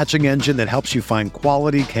 and a matching engine that helps you find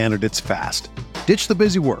quality candidates fast. Ditch the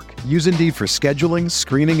busy work. Use Indeed for scheduling,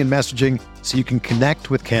 screening, and messaging so you can connect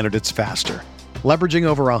with candidates faster. Leveraging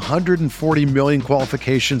over 140 million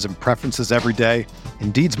qualifications and preferences every day,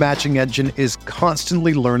 Indeed's matching engine is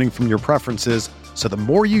constantly learning from your preferences, so the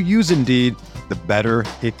more you use Indeed, the better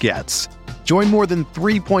it gets. Join more than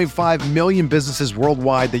 3.5 million businesses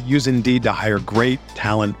worldwide that use Indeed to hire great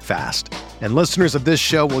talent fast. And listeners of this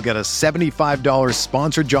show will get a $75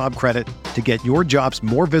 sponsored job credit to get your jobs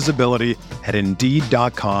more visibility at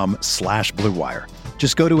Indeed.com/Blue Wire.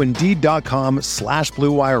 Just go to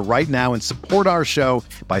Indeed.com/Blue Wire right now and support our show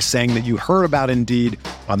by saying that you heard about Indeed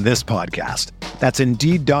on this podcast. That's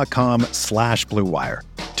Indeed.com/Blue Wire.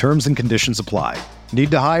 Terms and conditions apply. Need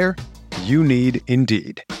to hire? You need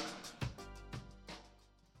Indeed.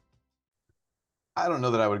 I don't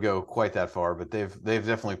know that I would go quite that far, but they've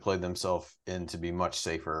definitely played themselves in to be much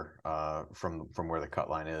safer from where the cut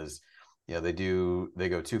line is. Yeah, they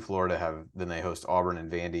go to Florida, then they host Auburn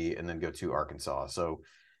and Vandy, and then go to Arkansas. So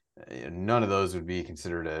none of those would be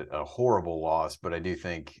considered a horrible loss, but I do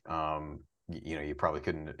think you probably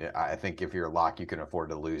couldn't. I think if you're a lock, you can afford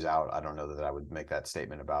to lose out. I don't know that I would make that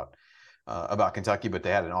statement about Kentucky, but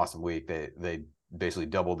they had an awesome week. They basically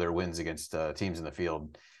doubled their wins against teams in the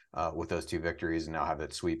field with those two victories, and now have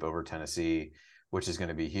that sweep over Tennessee, which is going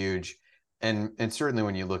to be huge. And certainly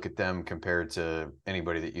when you look at them compared to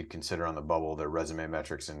anybody that you'd consider on the bubble, their resume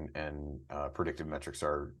metrics and predictive metrics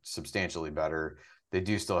are substantially better. They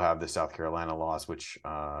do still have the South Carolina loss, which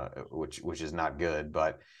is not good,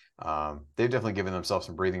 but they've definitely given themselves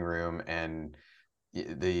some breathing room. And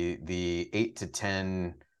the 8 to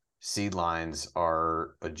 10 seed lines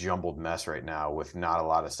are a jumbled mess right now with not a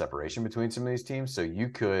lot of separation between some of these teams. So you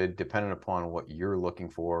could, depending upon what you're looking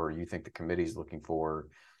for, or you think the committee's looking for,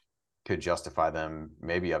 could justify them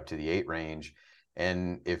maybe up to the 8 range.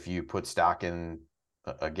 And if you put stock in,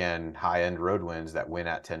 again, high-end road wins, that win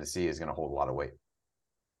at Tennessee is going to hold a lot of weight.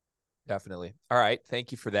 Definitely. All right.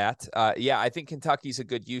 Thank you for that. Yeah, I think Kentucky's a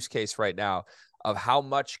good use case right now of how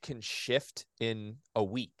much can shift in a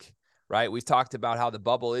week. Right. We've talked about how the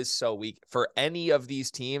bubble is so weak. For any of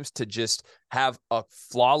these teams to just have a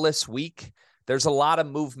flawless week, there's a lot of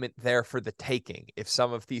movement there for the taking. If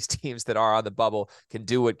some of these teams that are on the bubble can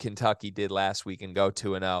do what Kentucky did last week and go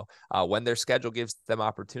 2-0, when their schedule gives them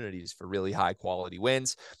opportunities for really high quality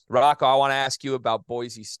wins. Rocco, I want to ask you about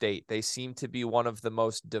Boise State. They seem to be one of the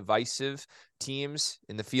most divisive teams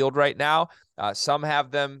in the field right now. Some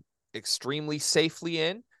have them extremely safely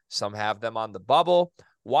in, some have them on the bubble.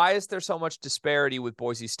 Why is there so much disparity with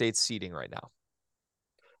Boise State's seeding right now?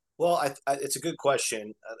 Well, it's a good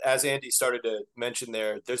question. As Andy started to mention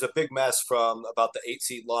there's a big mess from about the 8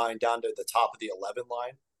 seed line down to the top of the 11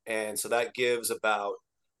 line. And so that gives about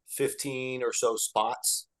 15 or so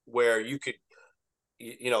spots where you could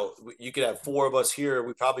have 4 of us here.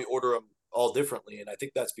 We probably order them all differently. And I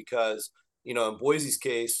think that's because, in Boise's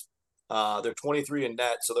case, They're 23 in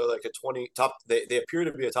net, so they're like a 20 top. They appear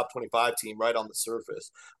to be a top 25 team right on the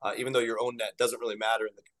surface, even though your own net doesn't really matter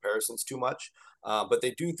in the comparisons too much. But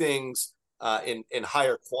they do things in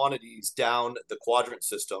higher quantities down the quadrant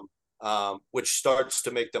system, which starts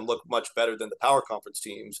to make them look much better than the power conference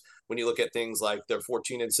teams. When you look at things like they're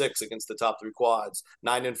 14-6 against the top 3 quads,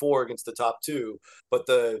 9-4 against the top 2, but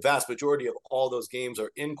the vast majority of all those games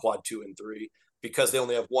are in quad 2 and 3 because they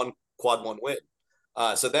only have one quad 1 win.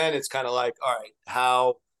 So then it's kind of like, all right,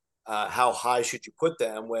 how high should you put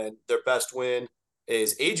them when their best win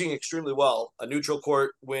is aging extremely well, a neutral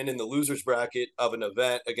court win in the losers bracket of an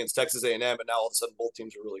event against Texas A&M, and now all of a sudden both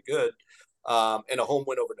teams are really good, and a home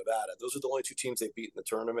win over Nevada. Those are the only 2 teams they beat in the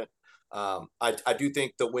tournament. I do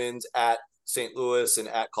think the wins at St. Louis and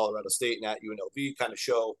at Colorado State and at UNLV kind of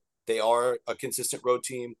show they are a consistent road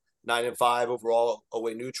team, 9-5 overall,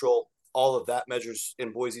 away neutral. All of that measures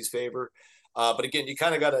in Boise's favor. But again, you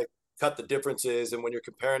kind of got to cut the differences. And when you're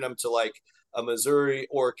comparing them to like a Missouri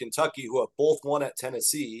or Kentucky, who have both won at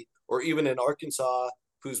Tennessee, or even in Arkansas,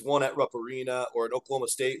 who's won at Rupp Arena, or in Oklahoma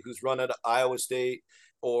State, who's run at Iowa State,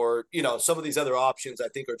 or, some of these other options I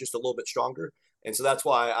think are just a little bit stronger. And so that's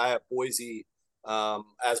why I have Boise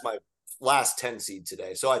as my last 10 seed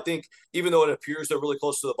today. So I think even though it appears they're really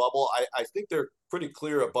close to the bubble, I think they're pretty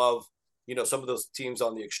clear above, some of those teams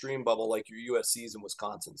on the extreme bubble, like your USC's and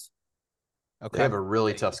Wisconsin's. Okay. They have a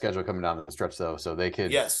really tough schedule coming down the stretch, though, so they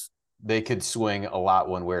could swing a lot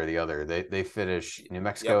one way or the other. They finish New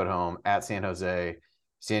Mexico at home, at San Jose,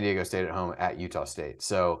 San Diego State at home, at Utah State.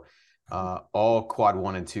 So all quad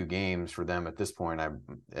 1 and 2 games for them at this point.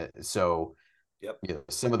 Some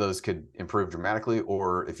of those could improve dramatically,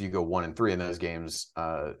 or if you go 1 and 3 in those games,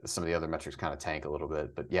 some of the other metrics kind of tank a little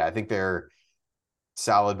bit. But yeah, I think they're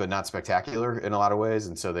solid but not spectacular in a lot of ways,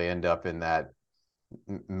 and so they end up in that.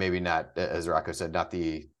 Maybe not, as Rocco said, not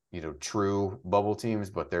the true bubble teams,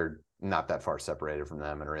 but they're not that far separated from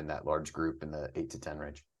them and are in that large group in the 8 to 10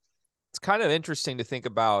 range. It's kind of interesting to think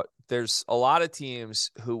about. There's a lot of teams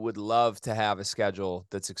who would love to have a schedule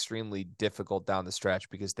that's extremely difficult down the stretch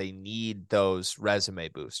because they need those resume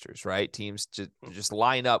boosters, right? Teams just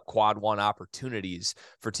line up quad 1 opportunities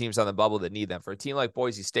for teams on the bubble that need them. For a team like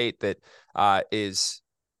Boise State that is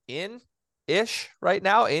in-ish right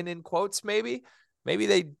now, in quotes maybe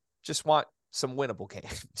they just want some winnable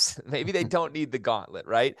games. Maybe they don't need the gauntlet,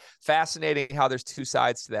 right? Fascinating how there's 2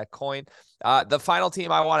 sides to that coin. The final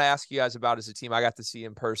team I want to ask you guys about is a team I got to see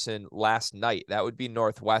in person last night. That would be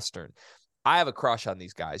Northwestern. I have a crush on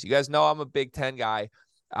these guys. You guys know I'm a Big Ten guy.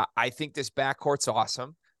 I think this backcourt's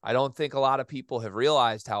awesome. I don't think a lot of people have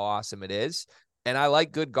realized how awesome it is. And I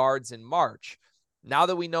like good guards in March. Now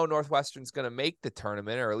that we know Northwestern's going to make the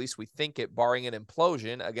tournament, or at least we think it, barring an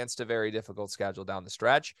implosion against a very difficult schedule down the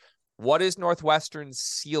stretch, what is Northwestern's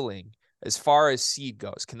ceiling as far as seed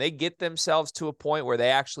goes? Can they get themselves to a point where they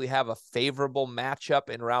actually have a favorable matchup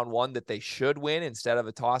in round 1 that they should win instead of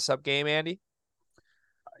a toss-up game, Andy?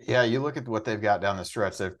 Yeah, you look at what they've got down the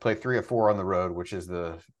stretch. They've played 3 or 4 on the road, which is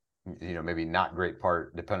the, maybe not great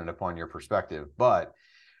part dependent upon your perspective. But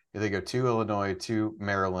they go 2 Illinois, 2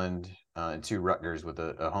 Maryland, and 2 Rutgers with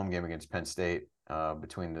a home game against Penn State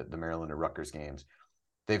between the Maryland and Rutgers games.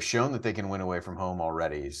 They've shown that they can win away from home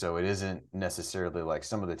already. So it isn't necessarily like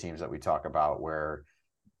some of the teams that we talk about where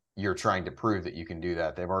you're trying to prove that you can do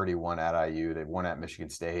that. They've already won at IU. They've won at Michigan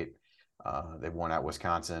State. They've won at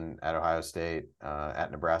Wisconsin, at Ohio State,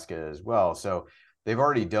 at Nebraska as well. So they've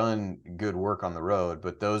already done good work on the road,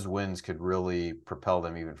 but those wins could really propel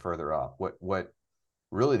them even further up. What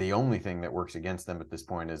really the only thing that works against them at this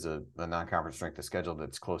point is a non-conference strength of schedule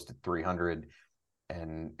that's close to 300.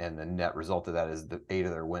 And the net result of that is the 8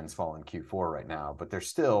 of their wins fall in Q4 right now, but they're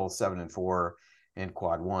still 7-4 in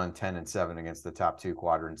quad 1, 10-7 against the top 2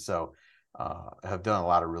 quadrants. So have done a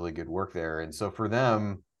lot of really good work there. And so for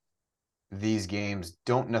them, these games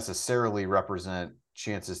don't necessarily represent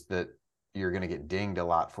chances that you're going to get dinged a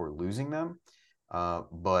lot for losing them,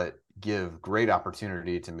 but give great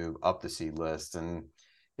opportunity to move up the seed list. And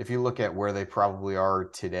if you look at where they probably are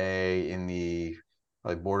today in the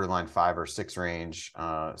borderline 5 or 6 range,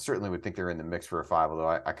 certainly would think they're in the mix for a 5, although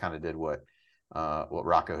I kind of did what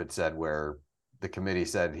Rocco had said, where the committee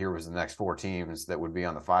said here was the next 4 teams that would be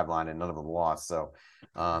on the 5 line and none of them lost. So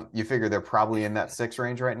you figure they're probably in that 6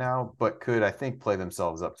 range right now, but could, I think, play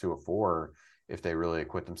themselves up to a 4 if they really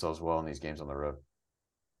acquit themselves well in these games on the road.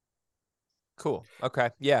 Cool. Okay.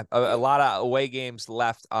 Yeah. A lot of away games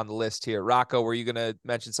left on the list here. Rocco, were you going to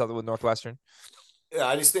mention something with Northwestern? Yeah,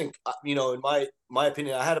 I just think in my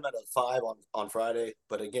opinion, I had them at a 5 on Friday,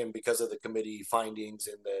 but again, because of the committee findings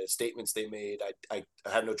and the statements they made, I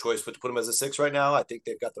have no choice but to put them as a 6 right now. I think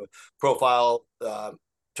they've got the profile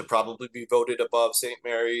to probably be voted above St.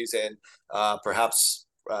 Mary's and perhaps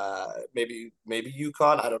maybe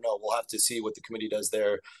UConn. I don't know. We'll have to see what the committee does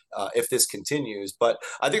there if this continues. But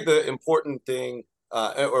I think the important thing.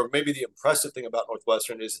 Or maybe the impressive thing about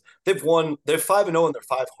Northwestern is they're 5-0 in their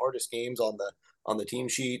 5 hardest games on the team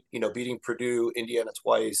sheet, beating Purdue, Indiana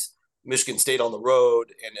twice, Michigan State on the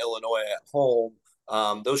road, and Illinois at home.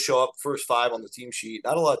 Those show up first 5 on the team sheet.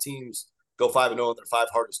 Not a lot of teams go 5-0 in their 5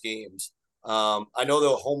 hardest games. I know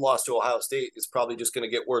the home loss to Ohio State is probably just going to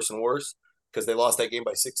get worse and worse because they lost that game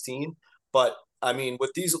by 16. But I mean,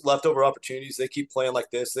 with these leftover opportunities, they keep playing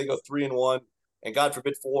like this. They go 3-1, and God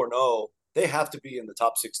forbid 4-0. They have to be in the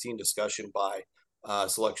top 16 discussion by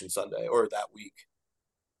Selection Sunday or that week.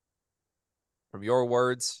 From your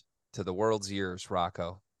words to the world's ears,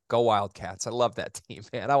 Rocco. Go Wildcats. I love that team,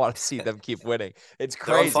 man. I want to see them keep winning. It's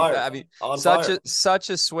crazy. I mean, such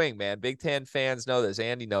a swing, man. Big Ten fans know this.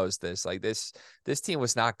 Andy knows this. Like this team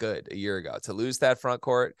was not good a year ago. To lose that front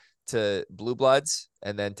court to Blue Bloods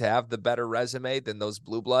and then to have the better resume than those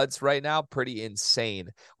Blue Bloods right now, pretty insane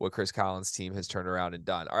what Chris Collins' team has turned around and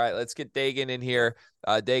done. All right, let's get Dagan in here.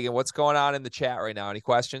 Dagan, what's going on in the chat right now? Any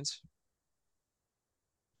questions?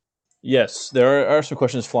 Yes, there are some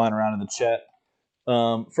questions flying around in the chat.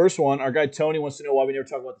 First one, our guy Tony wants to know why we never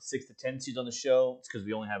talk about the 6 to 10 seeds on the show. It's because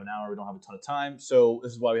we only have an hour. We don't have a ton of time. So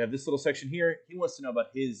this is why we have this little section here. He wants to know about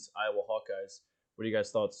his Iowa Hawkeyes. What are you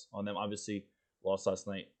guys' thoughts on them? Obviously, lost last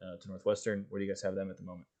night to Northwestern. Where do you guys have them at the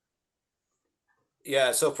moment?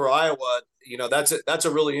 Yeah, so for Iowa, that's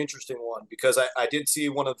a really interesting one because I did see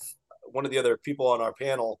one of the other people on our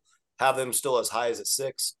panel have them still as high as a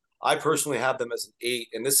 6. I personally have them as an 8,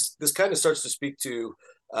 and this kind of starts to speak to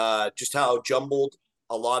just how jumbled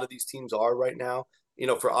a lot of these teams are right now.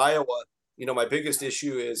 For Iowa, my biggest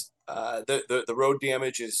issue is the road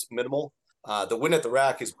damage is minimal. The win at the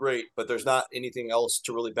rack is great, but there's not anything else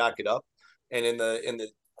to really back it up. And in the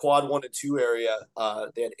quad 1 and 2 area,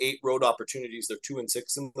 they had 8 road opportunities. They're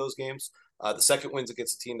 2-6 in those games. The second win's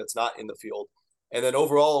against a team that's not in the field, and then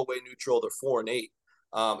overall away neutral, they're 4-8.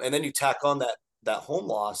 And then you tack on that home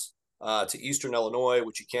loss to Eastern Illinois,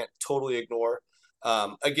 which you can't totally ignore.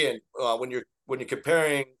 Again, when you're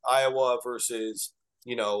comparing Iowa versus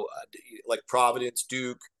like Providence,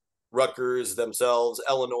 Duke, Rutgers themselves,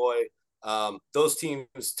 Illinois, those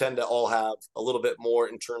teams tend to all have a little bit more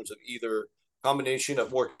in terms of either combination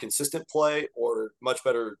of more consistent play or much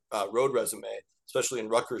better road resume, especially in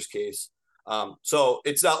Rutgers' case. So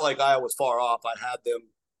it's not like Iowa's far off. I had them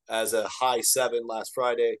as a high 7 last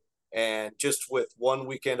Friday. And just with one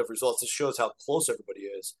weekend of results, it shows how close everybody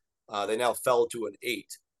is. They now fell to an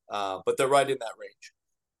 8, but they're right in that range.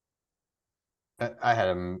 I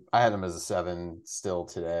had them as a 7 still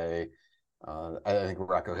today. I think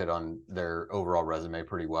Rocco hit on their overall resume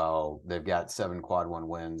pretty well. They've got 7 quad 1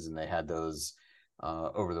 wins, and they had those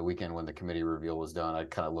over the weekend when the committee reveal was done. I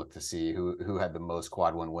kind of looked to see who had the most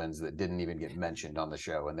quad 1 wins that didn't even get mentioned on the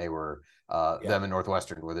show, and they were them and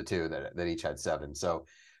Northwestern were the two that each had 7. So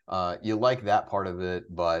you like that part of it,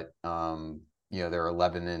 but they're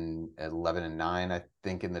 11 and 9, I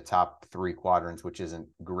think, in the top 3 quadrants, which isn't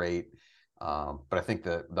great. But I think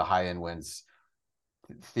the high end wins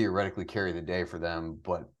theoretically carry the day for them,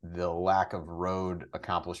 but the lack of road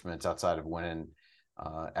accomplishments outside of winning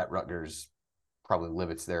at Rutgers probably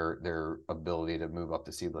limits their ability to move up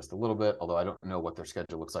the seed list a little bit. Although I don't know what their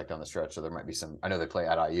schedule looks like down the stretch, so there might be some. I know they play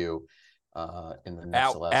at IU in the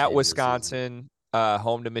next at Wisconsin.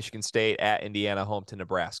 Home to Michigan State, at Indiana, home to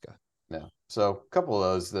Nebraska. Yeah. So a couple of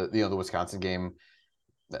those, the Wisconsin game,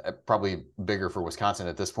 probably bigger for Wisconsin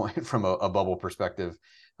at this point from a bubble perspective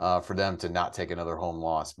for them to not take another home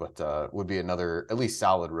loss, but would be another at least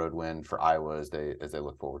solid road win for Iowa as they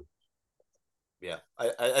look forward. Yeah,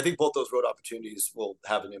 I think both those road opportunities will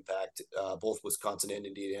have an impact, both Wisconsin and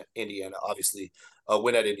Indiana. Obviously, a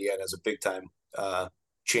win at Indiana is a big time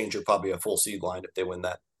changer, probably a full seed line if they win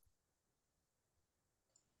that.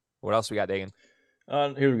 What else we got, Dagan?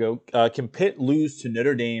 Here we go. Can Pitt lose to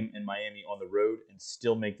Notre Dame and Miami on the road and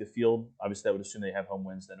still make the field? Obviously, that would assume they have home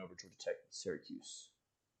wins then over Georgia Tech and Syracuse.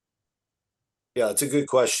 Yeah, it's a good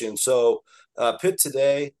question. So Pitt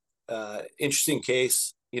today, interesting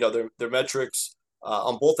case. Their metrics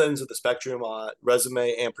on both ends of the spectrum,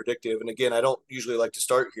 resume and predictive. And again, I don't usually like to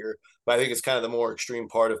start here, but I think it's kind of the more extreme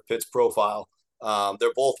part of Pitt's profile.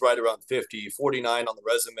 They're both right around 50, 49 on the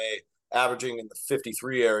resume, averaging in the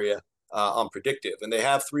 53 area on predictive. And they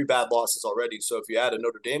have 3 bad losses already. So if you add a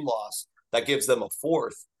Notre Dame loss, That gives them a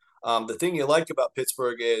fourth. The thing you like about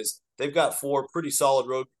Pittsburgh is they've got 4 pretty solid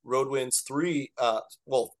road wins,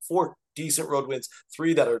 4 decent road wins,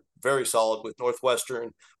 3 that are very solid with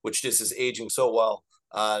Northwestern, which just is aging so well.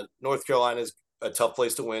 North Carolina is a tough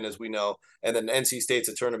place to win, as we know, and then NC State's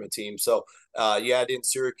a tournament team. So you add in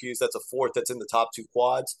Syracuse, that's a fourth that's in the top 2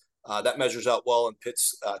 quads. That measures out well in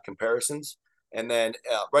Pitt's comparisons. And then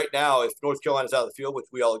right now, if North Carolina's out of the field, which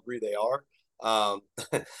we all agree they are,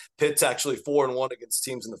 Pitt's actually 4-1 against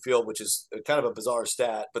teams in the field, which is kind of a bizarre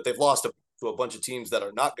stat, but they've lost to a bunch of teams that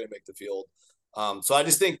are not going to make the field. So I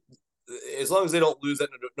just think as long as they don't lose that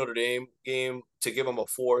Notre Dame game to give them a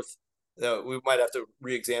fourth, we might have to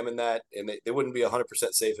re-examine that, and they wouldn't be 100%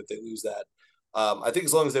 safe if they lose that. I think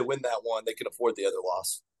as long as they win that one, they can afford the other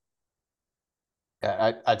loss.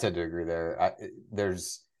 Yeah, I tend to agree there.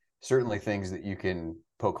 There's certainly things that you can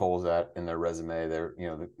poke holes at in their resume.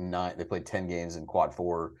 They played 10 games in quad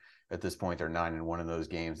 4 at this point. They're 9-1 in those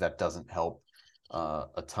games. That doesn't help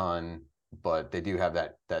a ton, but they do have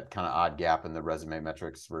that kind of odd gap in the resume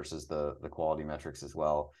metrics versus the quality metrics as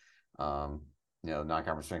well.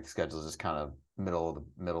 Non-conference strength schedule is just kind of middle of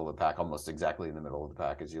the pack, almost exactly in the middle of the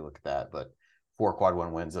pack as you look at that. But 4 quad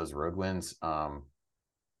 1 wins, those road wins.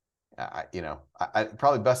 I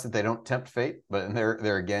probably best that they don't tempt fate, but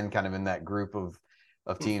they're again kind of in that group of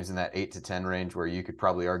teams in that 8 to 10 range where you could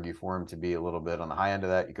probably argue for them to be a little bit on the high end of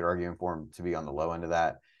that. You could argue for them to be on the low end of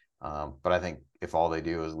that. But I think if all they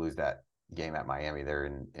do is lose that game at Miami, they're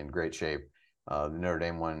in great shape. The Notre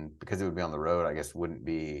Dame one, because it would be on the road, I guess wouldn't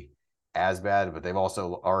be as bad, but they've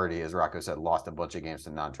also already, as Rocco said, lost a bunch of games to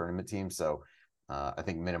non-tournament teams. So I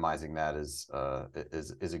think minimizing that is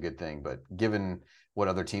a good thing. But given what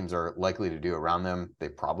other teams are likely to do around them, they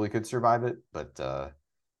probably could survive it.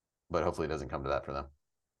 But hopefully it doesn't come to that for them.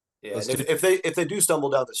 Yeah, and if they do stumble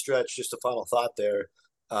down the stretch, just a final thought there,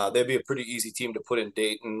 they'd be a pretty easy team to put in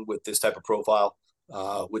Dayton with this type of profile,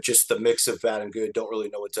 with just the mix of bad and good. Don't really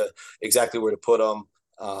know exactly where to put them,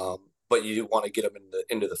 but you do want to get them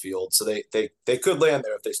into the field. So they could land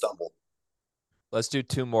there if they stumble. Let's do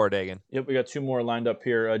 2 more, Dagan. Yep, we got 2 more lined up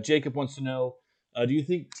here. Jacob wants to know, do you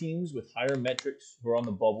think teams with higher metrics who are on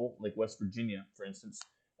the bubble, like West Virginia, for instance,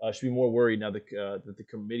 should be more worried now that the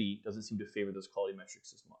committee doesn't seem to favor those quality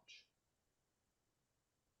metrics as much?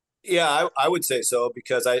 Yeah, I would say so,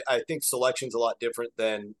 because I think selection's a lot different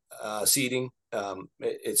than seeding.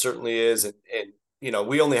 It certainly is. And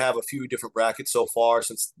we only have a few different brackets so far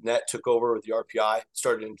since Net took over with the RPI,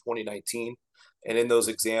 started in 2019. And in those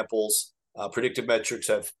examples, predictive metrics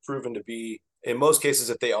have proven to be, in most cases,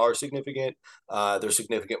 if they are significant, they're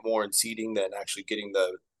significant more in seeding than actually getting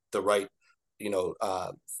the right,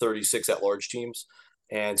 36 at-large teams.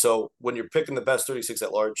 And so when you're picking the best 36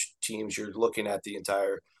 at-large teams, you're looking at the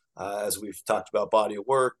entire, as we've talked about, body of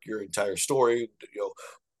work, your entire story.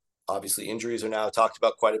 Obviously injuries are now talked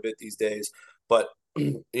about quite a bit these days. But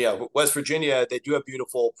yeah, West Virginia, they do have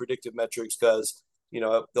beautiful predictive metrics because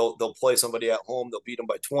they'll play somebody at home, they'll beat them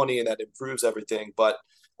by 20, and that improves everything. But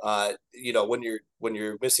when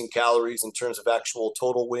you're missing calories in terms of actual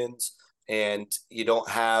total wins, and you don't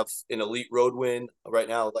have an elite road win right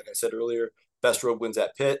now, like I said earlier, best road wins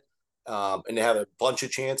at Pitt, and they have a bunch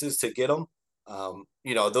of chances to get them.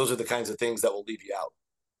 Those are the kinds of things that will leave you out.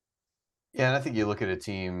 Yeah, and I think you look at a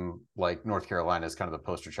team like North Carolina as kind of the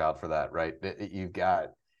poster child for that, right? You've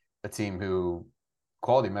got a team who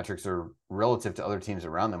quality metrics are relative to other teams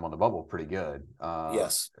around them on the bubble pretty good.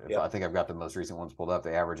 Yes. Yep. I think I've got the most recent ones pulled up.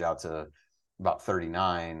 They average out to about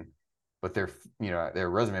 39, but their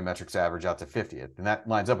resume metrics average out to 50th. And that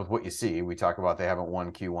lines up with what you see. We talk about they haven't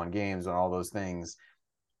won Q1 games and all those things.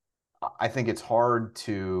 I think it's hard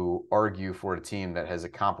to argue for a team that has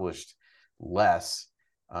accomplished less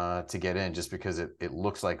to get in, just because it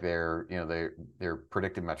looks like their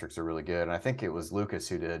predictive metrics are really good. And I think it was Lucas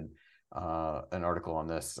who did an article on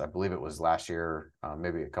this. I believe it was last year,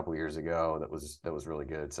 maybe a couple of years ago. That was really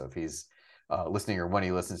good. So if he's listening, or when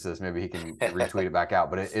he listens to this, maybe he can retweet it back out.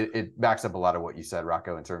 But it backs up a lot of what you said,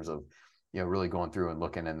 Rocco, in terms of really going through and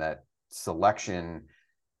looking, and that selection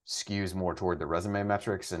skews more toward the resume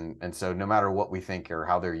metrics. And so no matter what we think or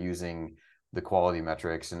how they're using the quality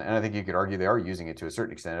metrics, and I think you could argue they are using it to a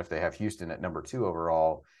certain extent. If they have Houston at number 2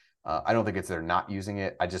 overall, I don't think it's they're not using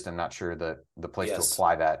it. I just am not sure that the place to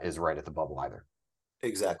apply that is right at the bubble either.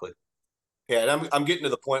 Exactly. Yeah, and I'm getting to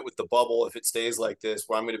the point with the bubble, if it stays like this,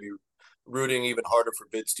 where I'm going to be rooting even harder for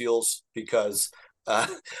bid steals, because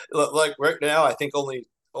like right now, I think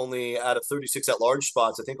only out of 36 at-large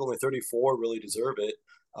spots, I think only 34 really deserve it.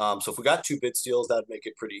 So if we got 2 bid steals, that'd make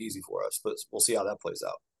it pretty easy for us. But we'll see how that plays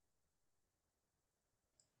out.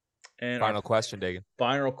 And final question, Dagan.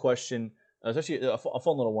 Final question. It's actually a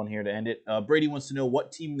fun little one here to end it. Brady wants to know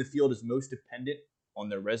what team in the field is most dependent on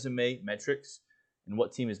their resume metrics, and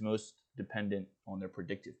what team is most dependent on their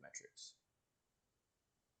predictive metrics.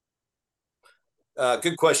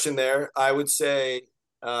 Good question there. I would say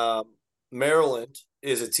Maryland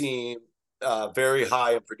is a team very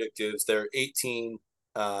high in predictives. They're 18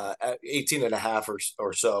 and a half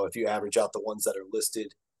or so if you average out the ones that are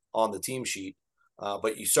listed on the team sheet.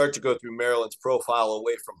 But you start to go through Maryland's profile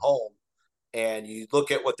away from home, and you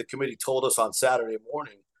look at what the committee told us on Saturday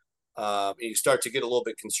morning, and you start to get a little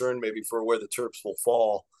bit concerned maybe for where the Terps will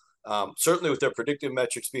fall. Certainly with their predictive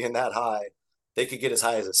metrics being that high, they could get as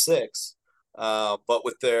high as a 6. But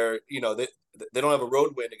with their, they don't have a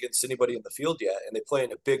road win against anybody in the field yet, and they play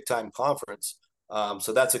in a big-time conference.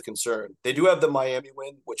 So that's a concern. They do have the Miami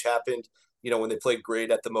win, which happened, when they played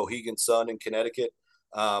great at the Mohegan Sun in Connecticut.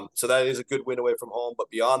 So that is a good win away from home. But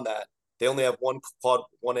beyond that, they only have one quad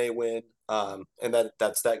 1A win, and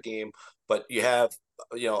that's that game. But you have,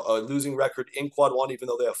 a losing record in quad 1, even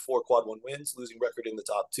though they have 4 quad 1 wins, losing record in the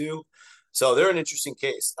top 2. So they're an interesting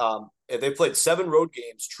case. They played 7 road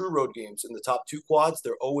games, true road games in the top 2 quads.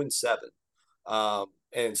 They're 0-7.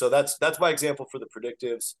 And so that's my example for the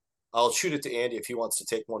predictives. I'll shoot it to Andy if he wants to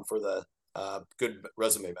take one for the good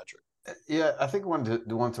resume metric. Yeah, I think one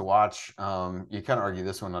to watch. You kind of argue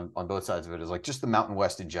this one on both sides of it is like just the Mountain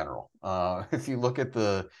West in general. If you look at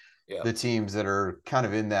the teams that are kind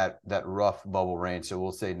of in that rough bubble range, so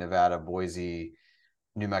we'll say Nevada, Boise,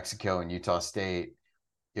 New Mexico, and Utah State.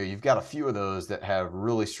 You've got a few of those that have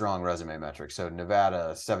really strong resume metrics. So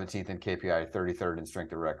Nevada, 17th in KPI, 33rd in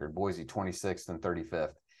strength of record. Boise, 26th and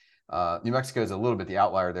 35th. New Mexico is a little bit the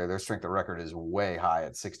outlier there. Their strength of record is way high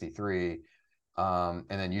at 63. And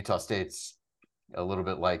then Utah State's a little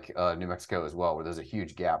bit like New Mexico as well, where there's a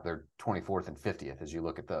huge gap. They're 24th and 50th as you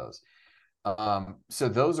look at those. So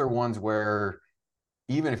those are ones where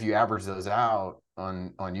even if you average those out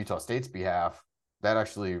on Utah State's behalf, that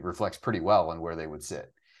actually reflects pretty well on where they would sit.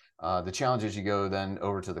 The challenge is you go then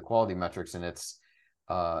over to the quality metrics, and it's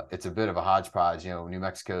a bit of a hodgepodge. New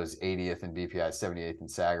Mexico's 80th in BPI, 78th in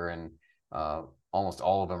Sagarin. Almost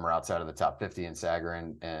all of them are outside of the top 50 in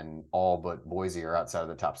Sagarin, and all but Boise are outside of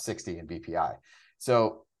the top 60 in BPI.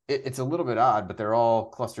 So it's a little bit odd, but they're all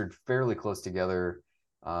clustered fairly close together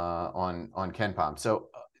on KenPom. So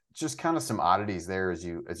just kind of some oddities there as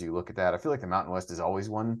you look at that. I feel like the Mountain West is always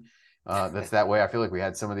one that's that way. I feel like we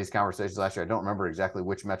had some of these conversations last year. I don't remember exactly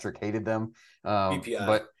which metric hated them, BPI.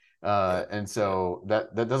 but and so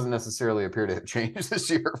that doesn't necessarily appear to have changed this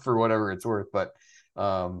year for whatever it's worth. But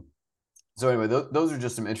so anyway, those are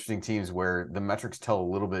just some interesting teams where the metrics tell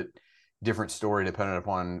a little bit different story depending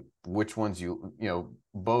upon which ones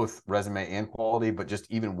both resume and quality, but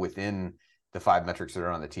just even within the 5 metrics that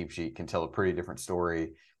are on the team sheet can tell a pretty different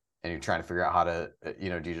story. And you're trying to figure out how to,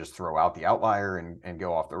 do you just throw out the outlier and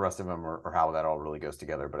go off the rest of them, or how that all really goes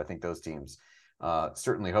together. But I think those teams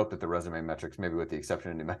certainly hope that the resume metrics, maybe with the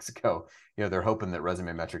exception of New Mexico, they're hoping that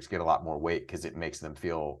resume metrics get a lot more weight because it makes them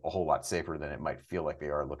feel a whole lot safer than it might feel like they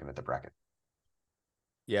are looking at the bracket.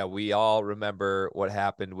 Yeah, we all remember what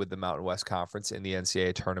happened with the Mountain West Conference in the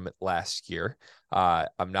NCAA tournament last year.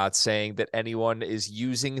 I'm not saying that anyone is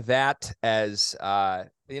using that as,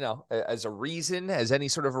 as a reason, as any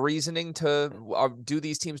sort of reasoning to do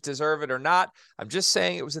these teams deserve it or not. I'm just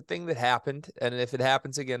saying it was a thing that happened. And if it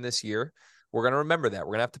happens again this year, we're going to remember that.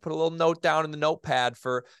 We're going to have to put a little note down in the notepad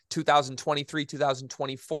for 2023,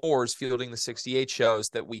 2024's Fielding the 68 shows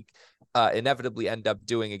that we inevitably end up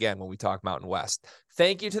doing again when we talk Mountain West.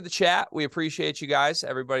 Thank you to the chat. We appreciate you guys,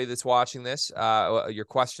 everybody that's watching this. Your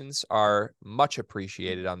questions are much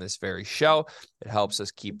appreciated on this very show. It helps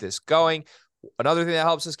us keep this going. Another thing that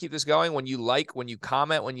helps us keep this going, when you like, when you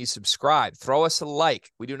comment, when you subscribe, throw us a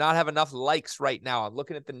like. We do not have enough likes right now. I'm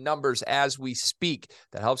looking at the numbers as we speak.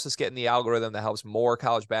 That helps us get in the algorithm. That helps more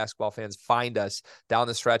college basketball fans find us down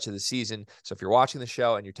the stretch of the season. So if you're watching the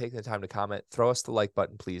show and you're taking the time to comment, throw us the like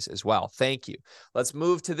button, please, as well. Thank you. Let's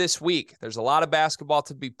move to this week. There's a lot of basketball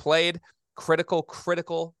to be played.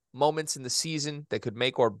 Critical moments in the season that could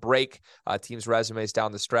make or break teams' resumes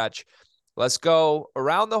down the stretch. Let's go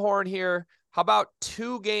around the horn here. How about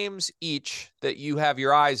 2 games each that you have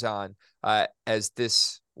your eyes on as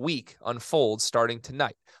this week unfolds starting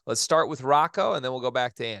tonight? Let's start with Rocco, and then we'll go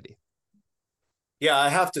back to Andy. Yeah, I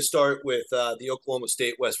have to start with the Oklahoma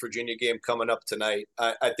State-West Virginia game coming up tonight.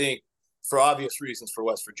 I think for obvious reasons for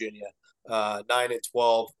West Virginia,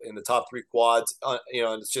 9-12 in the top 3 quads, and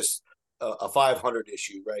it's just a 500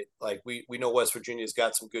 issue, right? Like we know West Virginia's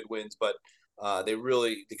got some good wins, but they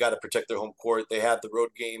got to protect their home court. They have the road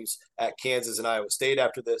games at Kansas and Iowa State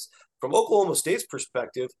after this. From Oklahoma State's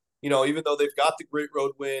perspective, even though they've got the great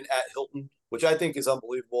road win at Hilton, which I think is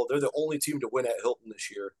unbelievable, they're the only team to win at Hilton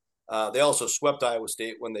this year. They also swept Iowa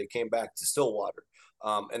State when they came back to Stillwater,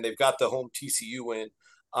 and they've got the home TCU win.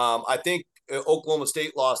 I think Oklahoma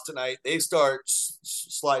State lost tonight. They start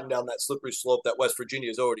sliding down that slippery slope that West Virginia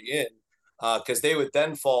is already in, because they would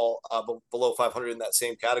then fall below 500 in that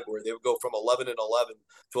same category. They would go from 11-11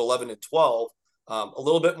 to 11-12. A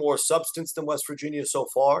little bit more substance than West Virginia so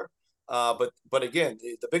far. But again,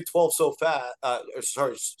 the Big 12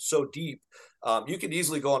 so deep, you could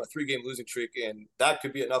easily go on a 3-game losing streak, and that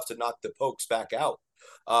could be enough to knock the Pokes back out.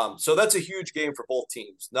 So that's a huge game for both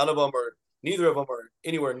teams. Neither of them are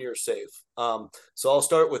anywhere near safe. So I'll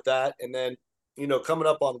start with that, and then coming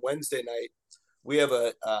up on Wednesday night, we have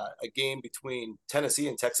a game between Tennessee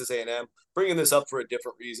and Texas A&M. Bringing this up for a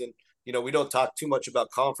different reason. We don't talk too much about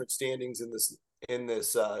conference standings in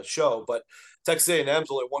this show, but Texas A&M's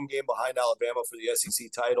only 1 game behind Alabama for the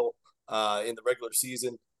SEC title in the regular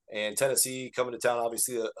season, and Tennessee coming to town,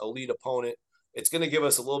 obviously a lead opponent. It's going to give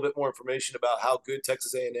us a little bit more information about how good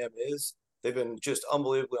Texas A&M is. They've been just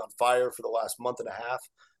unbelievably on fire for the last month and a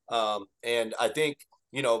half, and I think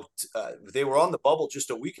they were on the bubble just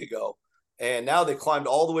a week ago, and now they climbed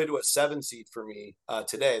all the way to a 7 seed for me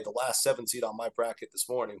today, the last 7 seed on my bracket this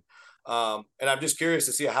morning. And I'm just curious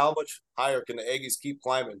to see how much higher can the Aggies keep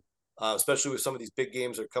climbing, especially with some of these big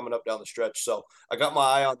games that are coming up down the stretch. So I got my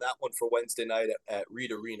eye on that one for Wednesday night at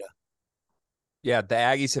Reed Arena. Yeah, the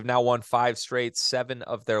Aggies have now won 5 straight, 7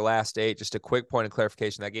 of their last 8. Just a quick point of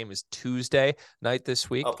clarification. That game is Tuesday night this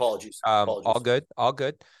week. Apologies. All good. All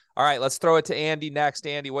good. All right, let's throw it to Andy next.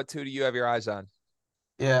 Andy, what 2 do you have your eyes on?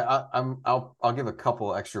 Yeah, I'll give a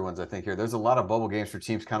couple extra ones, I think, here. There's a lot of bubble games for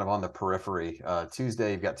teams kind of on the periphery.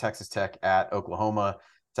 Tuesday, you've got Texas Tech at Oklahoma.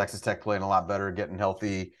 Texas Tech playing a lot better, getting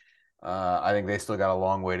healthy. I think they still got a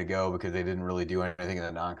long way to go because they didn't really do anything in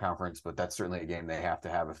the non-conference, but that's certainly a game they have to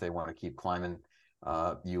have if they want to keep climbing.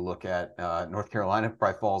 You look at North Carolina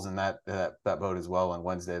probably falls in that boat as well. On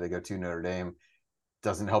Wednesday, they go to Notre Dame.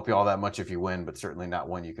 Doesn't help you all that much if you win, but certainly not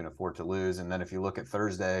one you can afford to lose. And then if you look at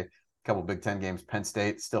Thursday, a couple Big Ten games, Penn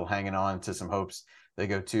State still hanging on to some hopes. They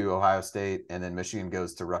go to Ohio State, and then Michigan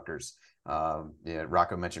goes to Rutgers.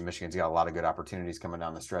 Rocco mentioned Michigan's got a lot of good opportunities coming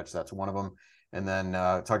down the stretch. That's one of them. And then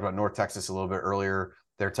talked about North Texas a little bit earlier.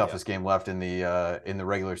 Their toughest game left in the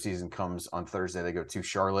regular season comes on Thursday. They go to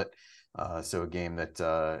Charlotte. So a game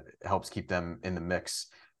that helps keep them in the mix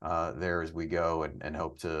there as we go and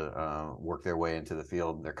hope to work their way into the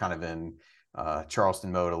field. They're kind of in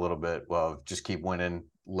Charleston mode a little bit. Well, just keep winning,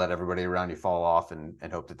 let everybody around you fall off, and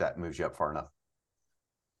hope that moves you up far enough.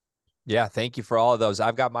 Yeah, thank you for all of those.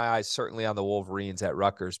 I've got my eyes certainly on the Wolverines at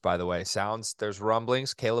Rutgers, by the way. There's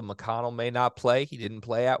rumblings. Caleb McConnell may not play. He didn't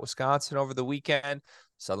play at Wisconsin over the weekend.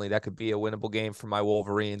 Suddenly that could be a winnable game for my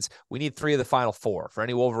Wolverines. We need 3 of the final 4 for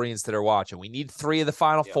any Wolverines that are watching. We need 3 of the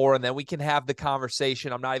final 4, and then we can have the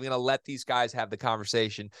conversation. I'm not even going to let these guys have the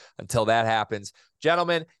conversation until that happens.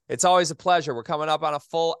 Gentlemen, it's always a pleasure. We're coming up on a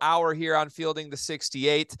full hour here on Fielding the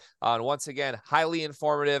 68. And once again, highly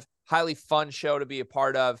informative, highly fun show to be a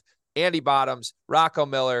part of. Andy Bottoms, Rocco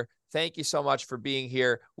Miller, thank you so much for being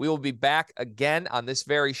here. We will be back again on this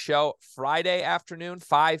very show Friday afternoon,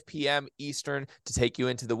 5 p.m. Eastern, to take you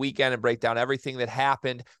into the weekend and break down everything that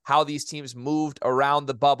happened, how these teams moved around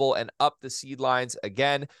the bubble and up the seed lines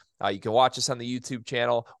again. You can watch us on the YouTube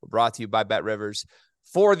channel. We're brought to you by Bet Rivers.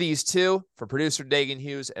 For these two, for producer Dagan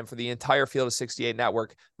Hughes, and for the entire Field of 68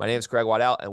 network, my name is Greg Waddell, and